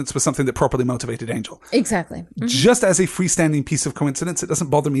that coincidence with something that properly motivated Angel. Exactly. Mm-hmm. Just as a freestanding piece of coincidence, it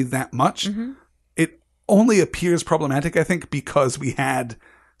doesn't bother me that much. Mm-hmm. It only appears problematic, I think, because we had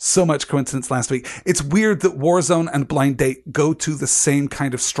so much coincidence last week. It's weird that Warzone and Blind Date go to the same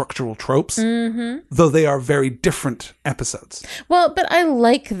kind of structural tropes, though they are very different episodes. Well, but I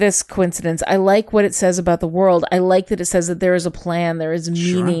like this coincidence. I like what it says about the world. I like that it says that there is a plan, there is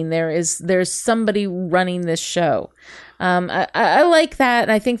meaning, there's somebody running this show. I like that,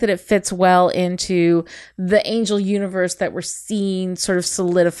 and I think that it fits well into the Angel universe that we're seeing sort of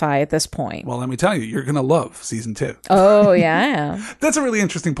solidify at this point. Well, let me tell you, you're going to love season 2. Oh, yeah, I am. That's a really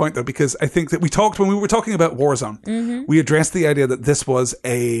interesting point, though, because I think that when we were talking about Warzone, we addressed the idea that this was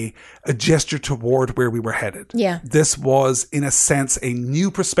a gesture toward where we were headed. Yeah. This was, in a sense, a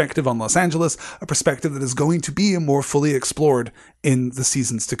new perspective on Los Angeles, a perspective that is going to be more fully explored in the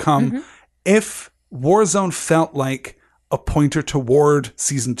seasons to come. If Warzone felt like a pointer toward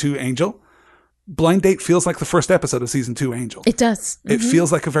season 2 Angel, Blind Date feels like the first episode of season 2 Angel. It does. It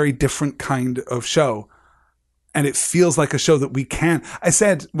feels like a very different kind of show. And it feels like a show that we can. I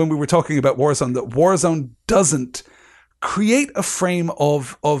said when we were talking about Warzone that Warzone doesn't create a frame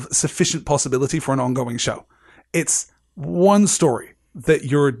of sufficient possibility for an ongoing show. It's one story that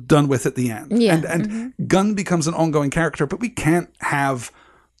you're done with at the end. Yeah. And Gunn becomes an ongoing character, but we can't have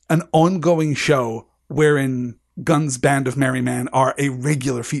an ongoing show wherein Gunn's Band of Merry Men are a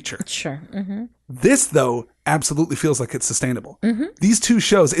regular feature. Sure. This, though, absolutely feels like it's sustainable. These two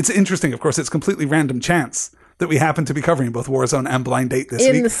shows, it's interesting, of course, it's completely random chance that we happen to be covering both Warzone and Blind Date this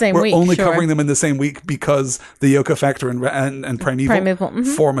week. In the same We're week, only sure. covering them in the same week because the Yoko Factor and Primeval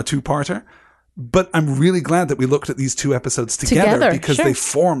form a two-parter. But I'm really glad that we looked at these two episodes together because they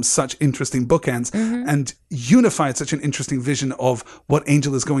form such interesting bookends and unified such an interesting vision of what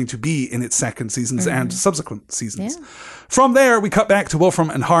Angel is going to be in its second seasons and subsequent seasons. Yeah. From there, we cut back to Wolfram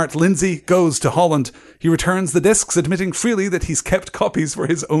and Hart. Lindsay goes to Holland. He returns the discs, admitting freely that he's kept copies for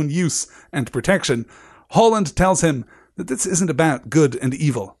his own use and protection. Holland tells him that this isn't about good and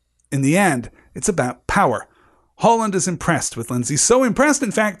evil. In the end, it's about power. Holland is impressed with Lindsay, so impressed,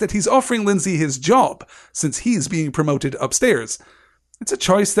 in fact, that he's offering Lindsay his job, since he's being promoted upstairs. It's a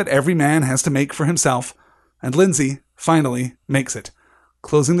choice that every man has to make for himself, and Lindsay finally makes it,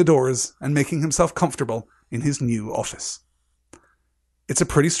 closing the doors and making himself comfortable in his new office. It's a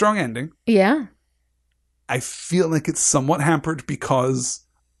pretty strong ending. Yeah. I feel like it's somewhat hampered because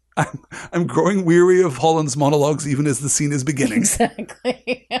I'm growing weary of Holland's monologues even as the scene is beginning.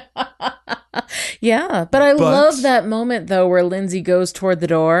 Exactly. Yeah, but I love that moment, though, where Lindsay goes toward the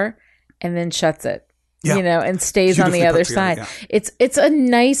door and then shuts it. Yeah. and stays on the Beautifully other put together, side. It's a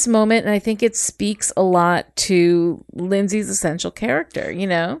nice moment, and I think it speaks a lot to Lindsay's essential character,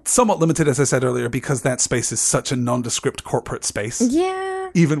 Somewhat limited, as I said earlier, because that space is such a nondescript corporate space. Yeah.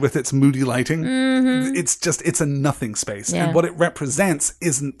 Even with its moody lighting, it's a nothing space. Yeah. And what it represents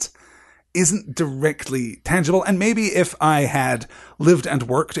isn't directly tangible. And maybe if I had lived and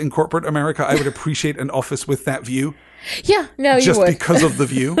worked in corporate America, I would appreciate an office with that view. Yeah, no, you Just would. because of the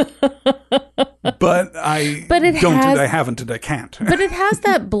view. But I and I haven't, and I can't. But it has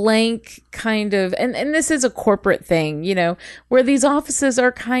that blank kind of, and this is a corporate thing, where these offices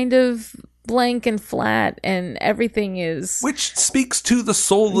are kind of blank and flat, and everything is, which speaks to the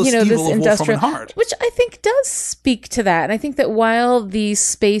soulless evil of Wolfram and Hart. Which I think does speak to that. And I think that while these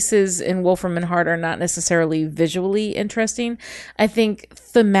spaces in Wolfram and Hart are not necessarily visually interesting, I think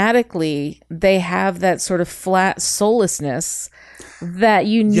thematically they have that sort of flat soullessness that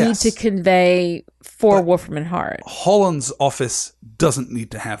you need to convey for Wolfram and Hart. Holland's office doesn't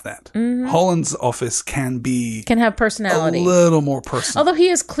need to have that. Holland's office can have personality, a little more personal. Although he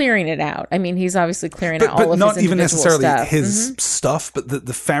is clearing it out. I mean, he's obviously clearing out all of not his even necessarily stuff. his stuff, but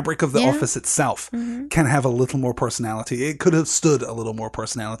the fabric of the office itself can have a little more personality. It could have stood a little more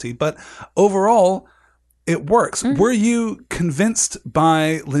personality, but overall, it works. Were you convinced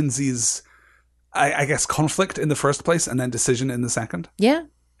by Lindsay's, I guess, conflict in the first place and then decision in the second? Yeah.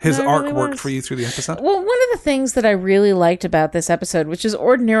 His arc worked for you through the episode? Well, one of the things that I really liked about this episode, which is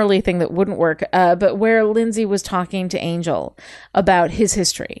ordinarily a thing that wouldn't work, but where Lindsay was talking to Angel about his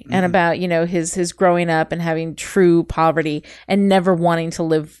history and about, his growing up and having true poverty and never wanting to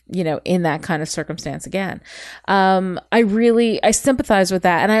live, in that kind of circumstance again. I sympathize with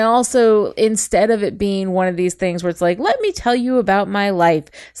that. And I also, instead of it being one of these things where it's like, let me tell you about my life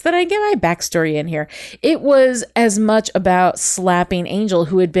so that I get my backstory in here, it was as much about slapping Angel,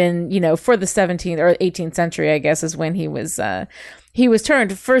 who had been, for the 17th or 18th century, I guess, is when he was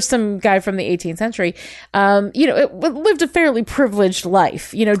turned. First, some guy from the 18th century, lived a fairly privileged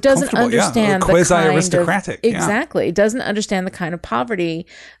life, doesn't understand the quasi-aristocratic. Exactly. Doesn't understand the kind of poverty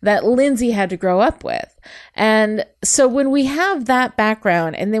that Lindsay had to grow up with. And so when we have that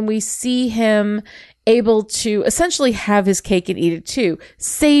background and then we see him able to essentially have his cake and eat it too,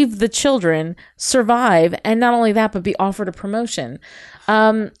 save the children, survive, and not only that, but be offered a promotion.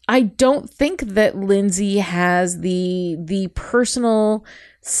 I don't think that Lindsay has the personal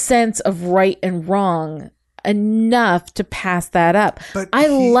sense of right and wrong enough to pass that up. But I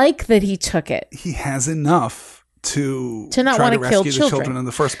like that he took it. He has enough to not want to kill the children in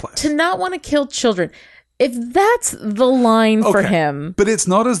the first place. To not want to kill children. If that's the line for him. But it's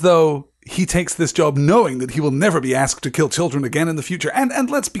not as though he takes this job knowing that he will never be asked to kill children again in the future. And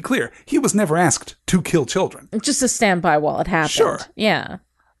let's be clear, he was never asked to kill children. Just a standby while it happened. Sure. Yeah.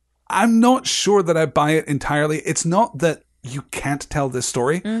 I'm not sure that I buy it entirely. It's not that you can't tell this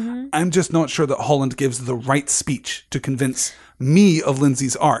story. I'm just not sure that Holland gives the right speech to convince me of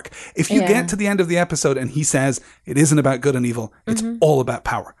Lindsay's arc. If you get to the end of the episode and he says, it isn't about good and evil, it's all about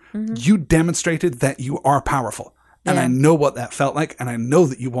power. You demonstrated that you are powerful. And I know what that felt like, and I know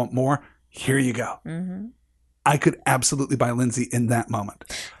that you want more. Here you go. I could absolutely buy Lindsay in that moment.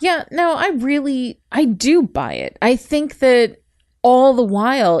 Yeah, no, I do buy it. I think that all the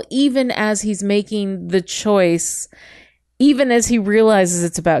while, even as he's making the choice, even as he realizes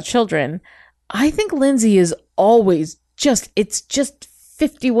it's about children, I think Lindsay is always it's just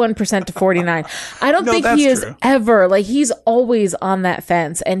 51% to 49. I don't think he is ever, he's always on that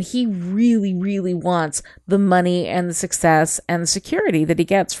fence, and he really, really wants the money and the success and the security that he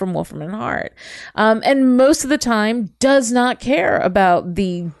gets from Wolfram and Hart. And most of the time does not care about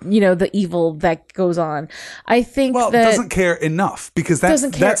the evil that goes on. I think doesn't care enough, because that's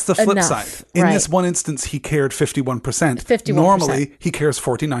the flip side. In this one instance, he cared 51%. Normally, he cares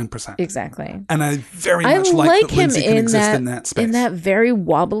 49%. Exactly. And I very much like that Lindsay can exist in that space. In that very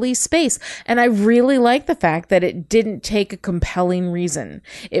wobbly space. And I really like the fact that it didn't take a compelling reason.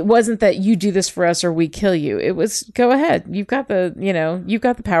 It wasn't that you do this for us or we kill you. It was, go ahead. You've got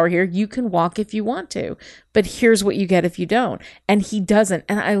the power here. You can walk if you want to, but here's what you get if you don't. And he doesn't.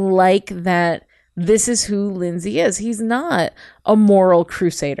 And I like that this is who Lindsay is. He's not a moral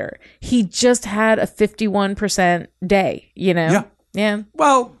crusader. He just had a 51% day, Yeah. Yeah.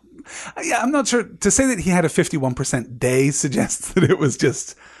 Well, yeah, I'm not sure. To say that he had a 51% day suggests that it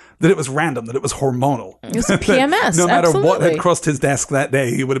was random, that it was hormonal. It was PMS. No matter absolutely. what had crossed his desk that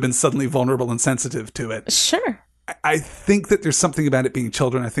day, he would have been suddenly vulnerable and sensitive to it. Sure. I think that there's something about it being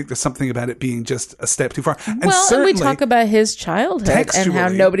children. I think there's something about it being just a step too far. And we talk about his childhood and how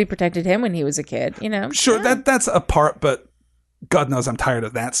nobody protected him when he was a kid, Sure, that's a part, but God knows I'm tired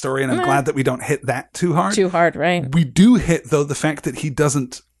of that story, and I'm glad that we don't hit that too hard. Too hard, right? We do hit, though, the fact that he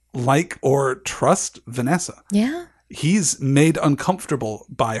doesn't like or trust Vanessa. Yeah. He's made uncomfortable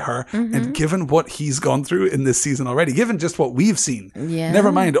by her, and given what he's gone through in this season already, given just what we've seen,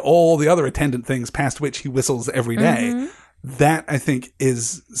 never mind all the other attendant things past which he whistles every day, that I think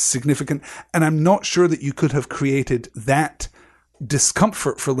is significant. And I'm not sure that you could have created that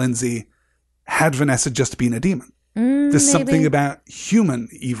discomfort for Lindsay had Vanessa just been a demon. There's something about human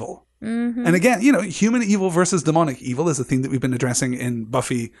evil. And again, human evil versus demonic evil is a theme that we've been addressing in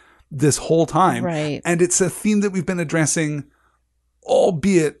Buffy this whole time. Right. And it's a theme that we've been addressing,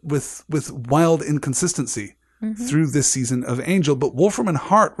 albeit with wild inconsistency through this season of Angel. But Wolfram and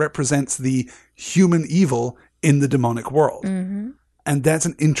Hart represents the human evil in the demonic world. And that's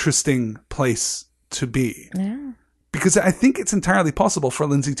an interesting place to be. Yeah. Because I think it's entirely possible for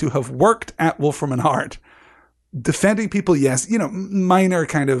Lindsay to have worked at Wolfram and Hart, defending people, yes, minor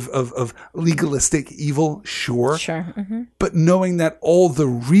kind of legalistic evil, sure. Sure. But knowing that all the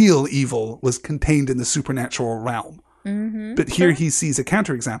real evil was contained in the supernatural realm. But here he sees a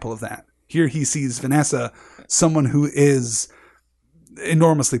counterexample of that. Here he sees Vanessa, someone who is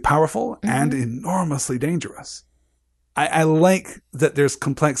enormously powerful and enormously dangerous. I like that there's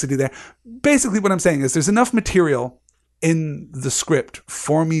complexity there. Basically what I'm saying is there's enough material in the script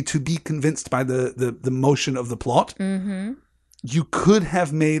for me to be convinced by the motion of the plot. You could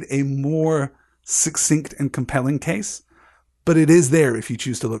have made a more succinct and compelling case, but it is there if you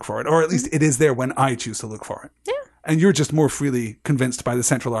choose to look for it, or at least it is there when I choose to look for it. Yeah. And you're just more freely convinced by the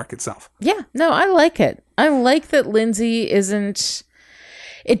central arc itself. Yeah. No, I like it. I like that Lindsay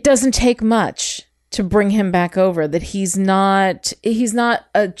it doesn't take much to bring him back over, that he's not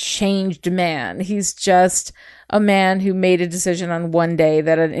a changed man. He's just a man who made a decision on one day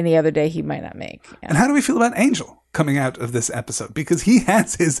that on any other day he might not make. Yeah. And how do we feel about Angel coming out of this episode? Because he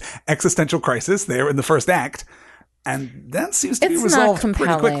has his existential crisis there in the first act, and that seems to be resolved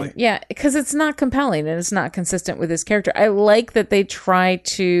pretty quickly. Yeah, because it's not compelling and it's not consistent with his character. I like that they try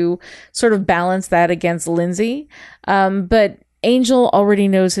to sort of balance that against Lindsay, but Angel already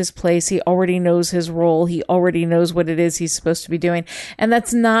knows his place. He already knows his role. He already knows what it is he's supposed to be doing. And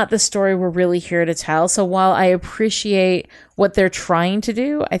that's not the story we're really here to tell. So while I appreciate what they're trying to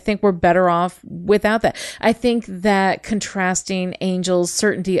do, I think we're better off without that. I think that contrasting Angel's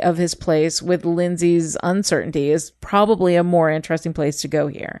certainty of his place with Lindsay's uncertainty is probably a more interesting place to go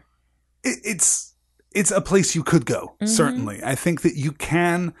here. It's a place you could go, certainly. I think that you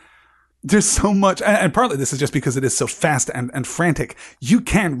can... There's so much, and partly this is just because it is so fast and frantic. You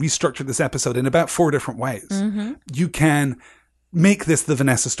can restructure this episode in about 4 different ways. You can make this the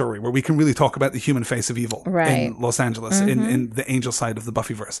Vanessa story, where we can really talk about the human face of evil in Los Angeles, in the Angel side of the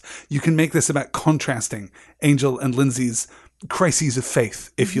Buffyverse. You can make this about contrasting Angel and Lindsay's crises of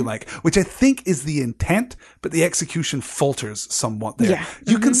faith, if you like, which I think is the intent, but the execution falters somewhat there. Yeah.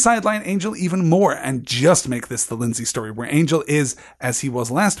 You can sideline Angel even more and just make this the Lindsay story, where Angel is, as he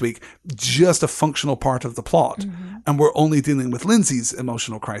was last week, just a functional part of the plot, and we're only dealing with Lindsay's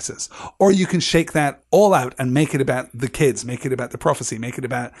emotional crisis. Or you can shake that all out and make it about the kids, make it about the prophecy, make it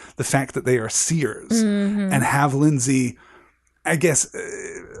about the fact that they are seers, and have Lindsay, I guess,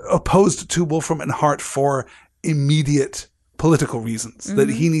 opposed to Wolfram and Hart for immediate political reasons, that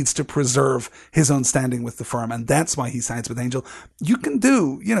he needs to preserve his own standing with the firm, and that's why he sides with Angel. You can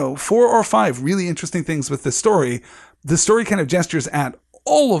do, 4 or 5 really interesting things with this story. The story kind of gestures at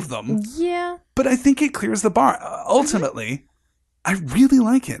all of them. Yeah. But I think it clears the bar. Ultimately, I really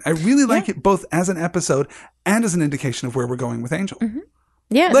like it. I really like it both as an episode and as an indication of where we're going with Angel.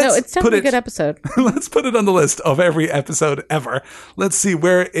 Yeah, it's definitely a good episode. Let's put it on the list of every episode ever. Let's see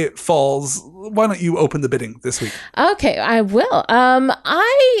where it falls. Why don't you open the bidding this week? Okay, I will.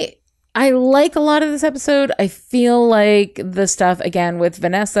 I like a lot of this episode. I feel like the stuff, again, with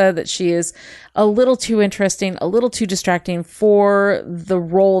Vanessa, that she is a little too interesting, a little too distracting for the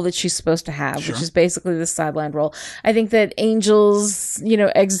role that she's supposed to have, which is basically the sideline role. I think that Angel's,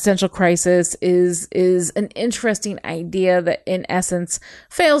 existential crisis is an interesting idea that in essence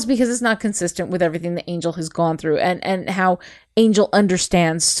fails because it's not consistent with everything that Angel has gone through and how Angel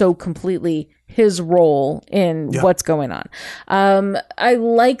understands so completely his role in what's going on. I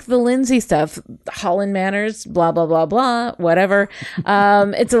like the Lindsay stuff, Holland Manners, blah, blah, blah, blah, whatever.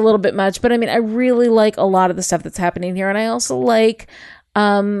 It's a little bit much, but I mean, I really like a lot of the stuff that's happening here. And I also like,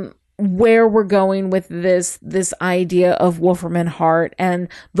 where we're going with this idea of Wolfram and Hart and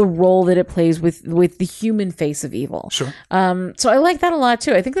the role that it plays with the human face of evil. Sure. So I like that a lot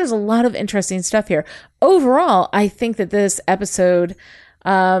too. I think there's a lot of interesting stuff here. Overall, I think that this episode,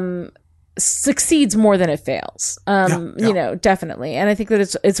 succeeds more than it fails. You know, definitely. And I think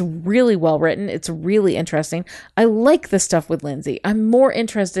that it's really well written. It's really interesting. I like the stuff with Lindsay. I'm more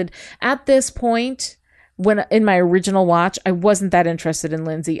interested at this point. When in my original watch, I wasn't that interested in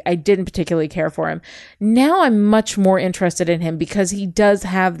Lindsay. I didn't particularly care for him. Now I'm much more interested in him because he does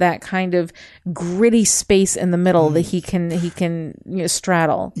have that kind of gritty space in the middle that he can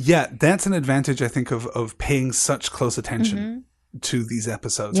straddle. Yeah, that's an advantage, I think, of paying such close attention to these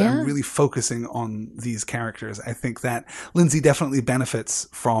episodes and really focusing on these characters. I think that Lindsay definitely benefits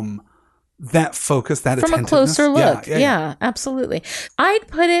from that focus, that from attentiveness. From a closer look. Yeah, absolutely. I'd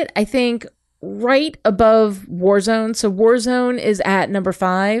put it, I think, right above Warzone. So Warzone is at number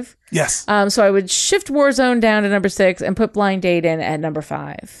 5. Yes. So I would shift Warzone down to number 6 and put Blind Date in at number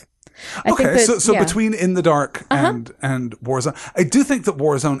 5. So between In the Dark and Warzone, I do think that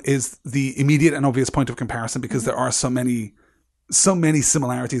Warzone is the immediate and obvious point of comparison because there are so many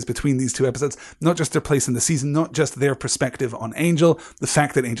similarities between these two episodes, not just their place in the season, not just their perspective on Angel, the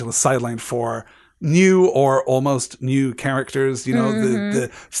fact that Angel is sidelined for new or almost new characters, the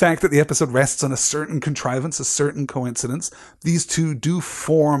fact that the episode rests on a certain contrivance, a certain coincidence. These two do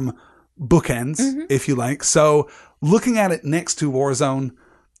form bookends, if you like. So looking at it next to Warzone,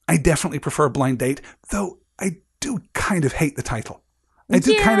 I definitely prefer Blind Date, though I do kind of hate the title. I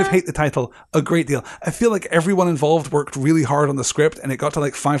do kind of hate the title a great deal. I feel like everyone involved worked really hard on the script and it got to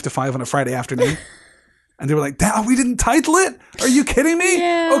like 5 to 5 on a Friday afternoon. And they were like, "Damn, we didn't title it? Are you kidding me?"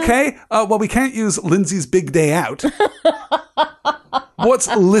 Yeah. Okay, well, we can't use Lindsay's Big Day Out. What's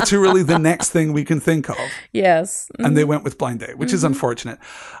literally the next thing we can think of? Yes. And they went with Blind Date, which is unfortunate.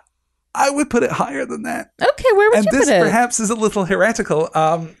 I would put it higher than that. Okay, where would you put it? And this perhaps is a little heretical.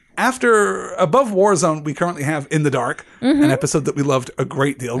 Above Warzone, we currently have In the Dark, an episode that we loved a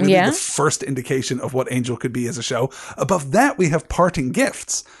great deal. Really the first indication of what Angel could be as a show. Above that, we have Parting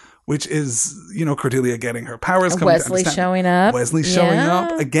Gifts, which is, Cordelia getting her powers. Wesley showing up. Wesley showing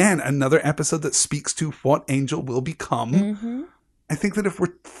up. Again, another episode that speaks to what Angel will become. I think that if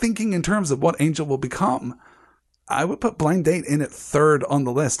we're thinking in terms of what Angel will become, I would put Blind Date in at 3rd on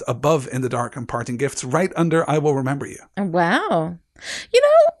the list, above In the Dark and Parting Gifts, right under I Will Remember You. Wow.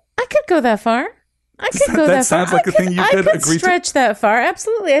 I could go that far. I could go that far. That sounds like a thing you could agree to. I could stretch that far.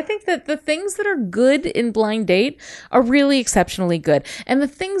 Absolutely. I think that the things that are good in Blind Date are really exceptionally good. And the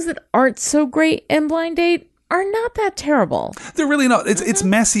things that aren't so great in Blind Date are not that terrible. They're really not. It's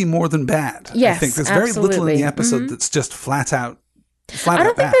messy more than bad. Yes, I think there's very little in the episode that's just flat out I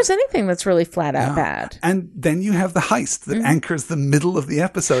don't think there's anything that's really flat out bad. And then you have the heist that anchors the middle of the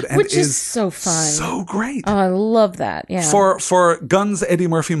episode and which is so fun. So great. Oh, I love that. Yeah. For Gunn's Eddie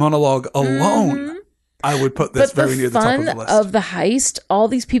Murphy monologue alone, I would put this very near the top of the list. But the fun of the heist, all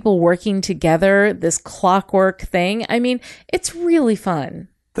these people working together, this clockwork thing, I mean, it's really fun.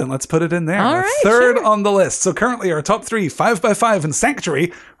 Then let's put it in there. All right, 3rd on the list. So currently our top 3, 5x5 and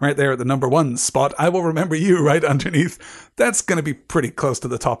Sanctuary, right there at the number 1 spot. I Will Remember You right underneath. That's going to be pretty close to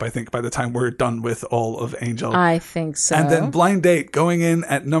the top, I think, by the time we're done with all of Angel. I think so. And then Blind Date going in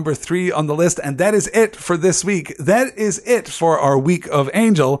at number 3 on the list. And that is it for this week. That is it for our week of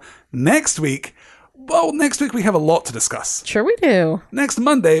Angel. Next week we have a lot to discuss. Sure we do. Next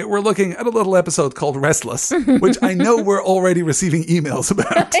Monday, we're looking at a little episode called Restless, which I know we're already receiving emails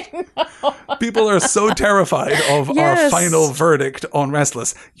about. People are so terrified of our final verdict on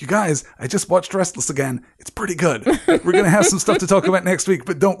Restless. You guys, I just watched Restless again. It's pretty good. We're going to have some stuff to talk about next week,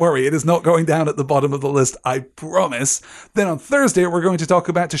 but don't worry, it is not going down at the bottom of the list, I promise. Then on Thursday, we're going to talk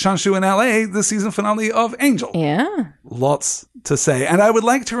about To Shanshu in LA, the season finale of Angel. Yeah. Lots to say. And I would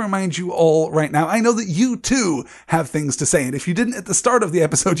like to remind you all right now, I know that you too have things to say. And if you didn't at the start of the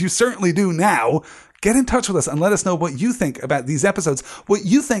episode, you certainly do now. Get in touch with us and let us know what you think about these episodes, what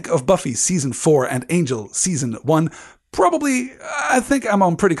you think of Buffy Season 4 and Angel Season 1. Probably, I think I'm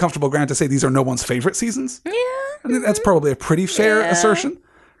on pretty comfortable ground to say these are no one's favorite seasons. Yeah. I think that's probably a pretty fair assertion.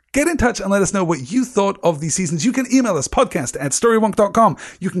 Get in touch and let us know what you thought of these seasons. You can email us, podcast@storywonk.com.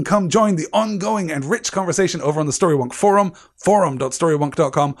 You can come join the ongoing and rich conversation over on the Storywonk forum,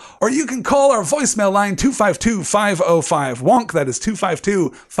 forum.storywonk.com. Or you can call our voicemail line, 252-505-WONK. That is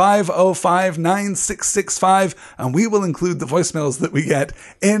 252-505-9665. And we will include the voicemails that we get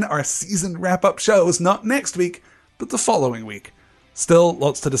in our season wrap-up shows, not next week, but the following week. Still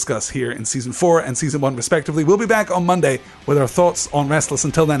lots to discuss here in Season 4 and Season 1 respectively. We'll be back on Monday with our thoughts on Restless.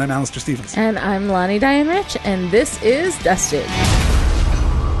 Until then, I'm Alistair Stevens. And I'm Lonnie Diane Rich, and this is Dusted.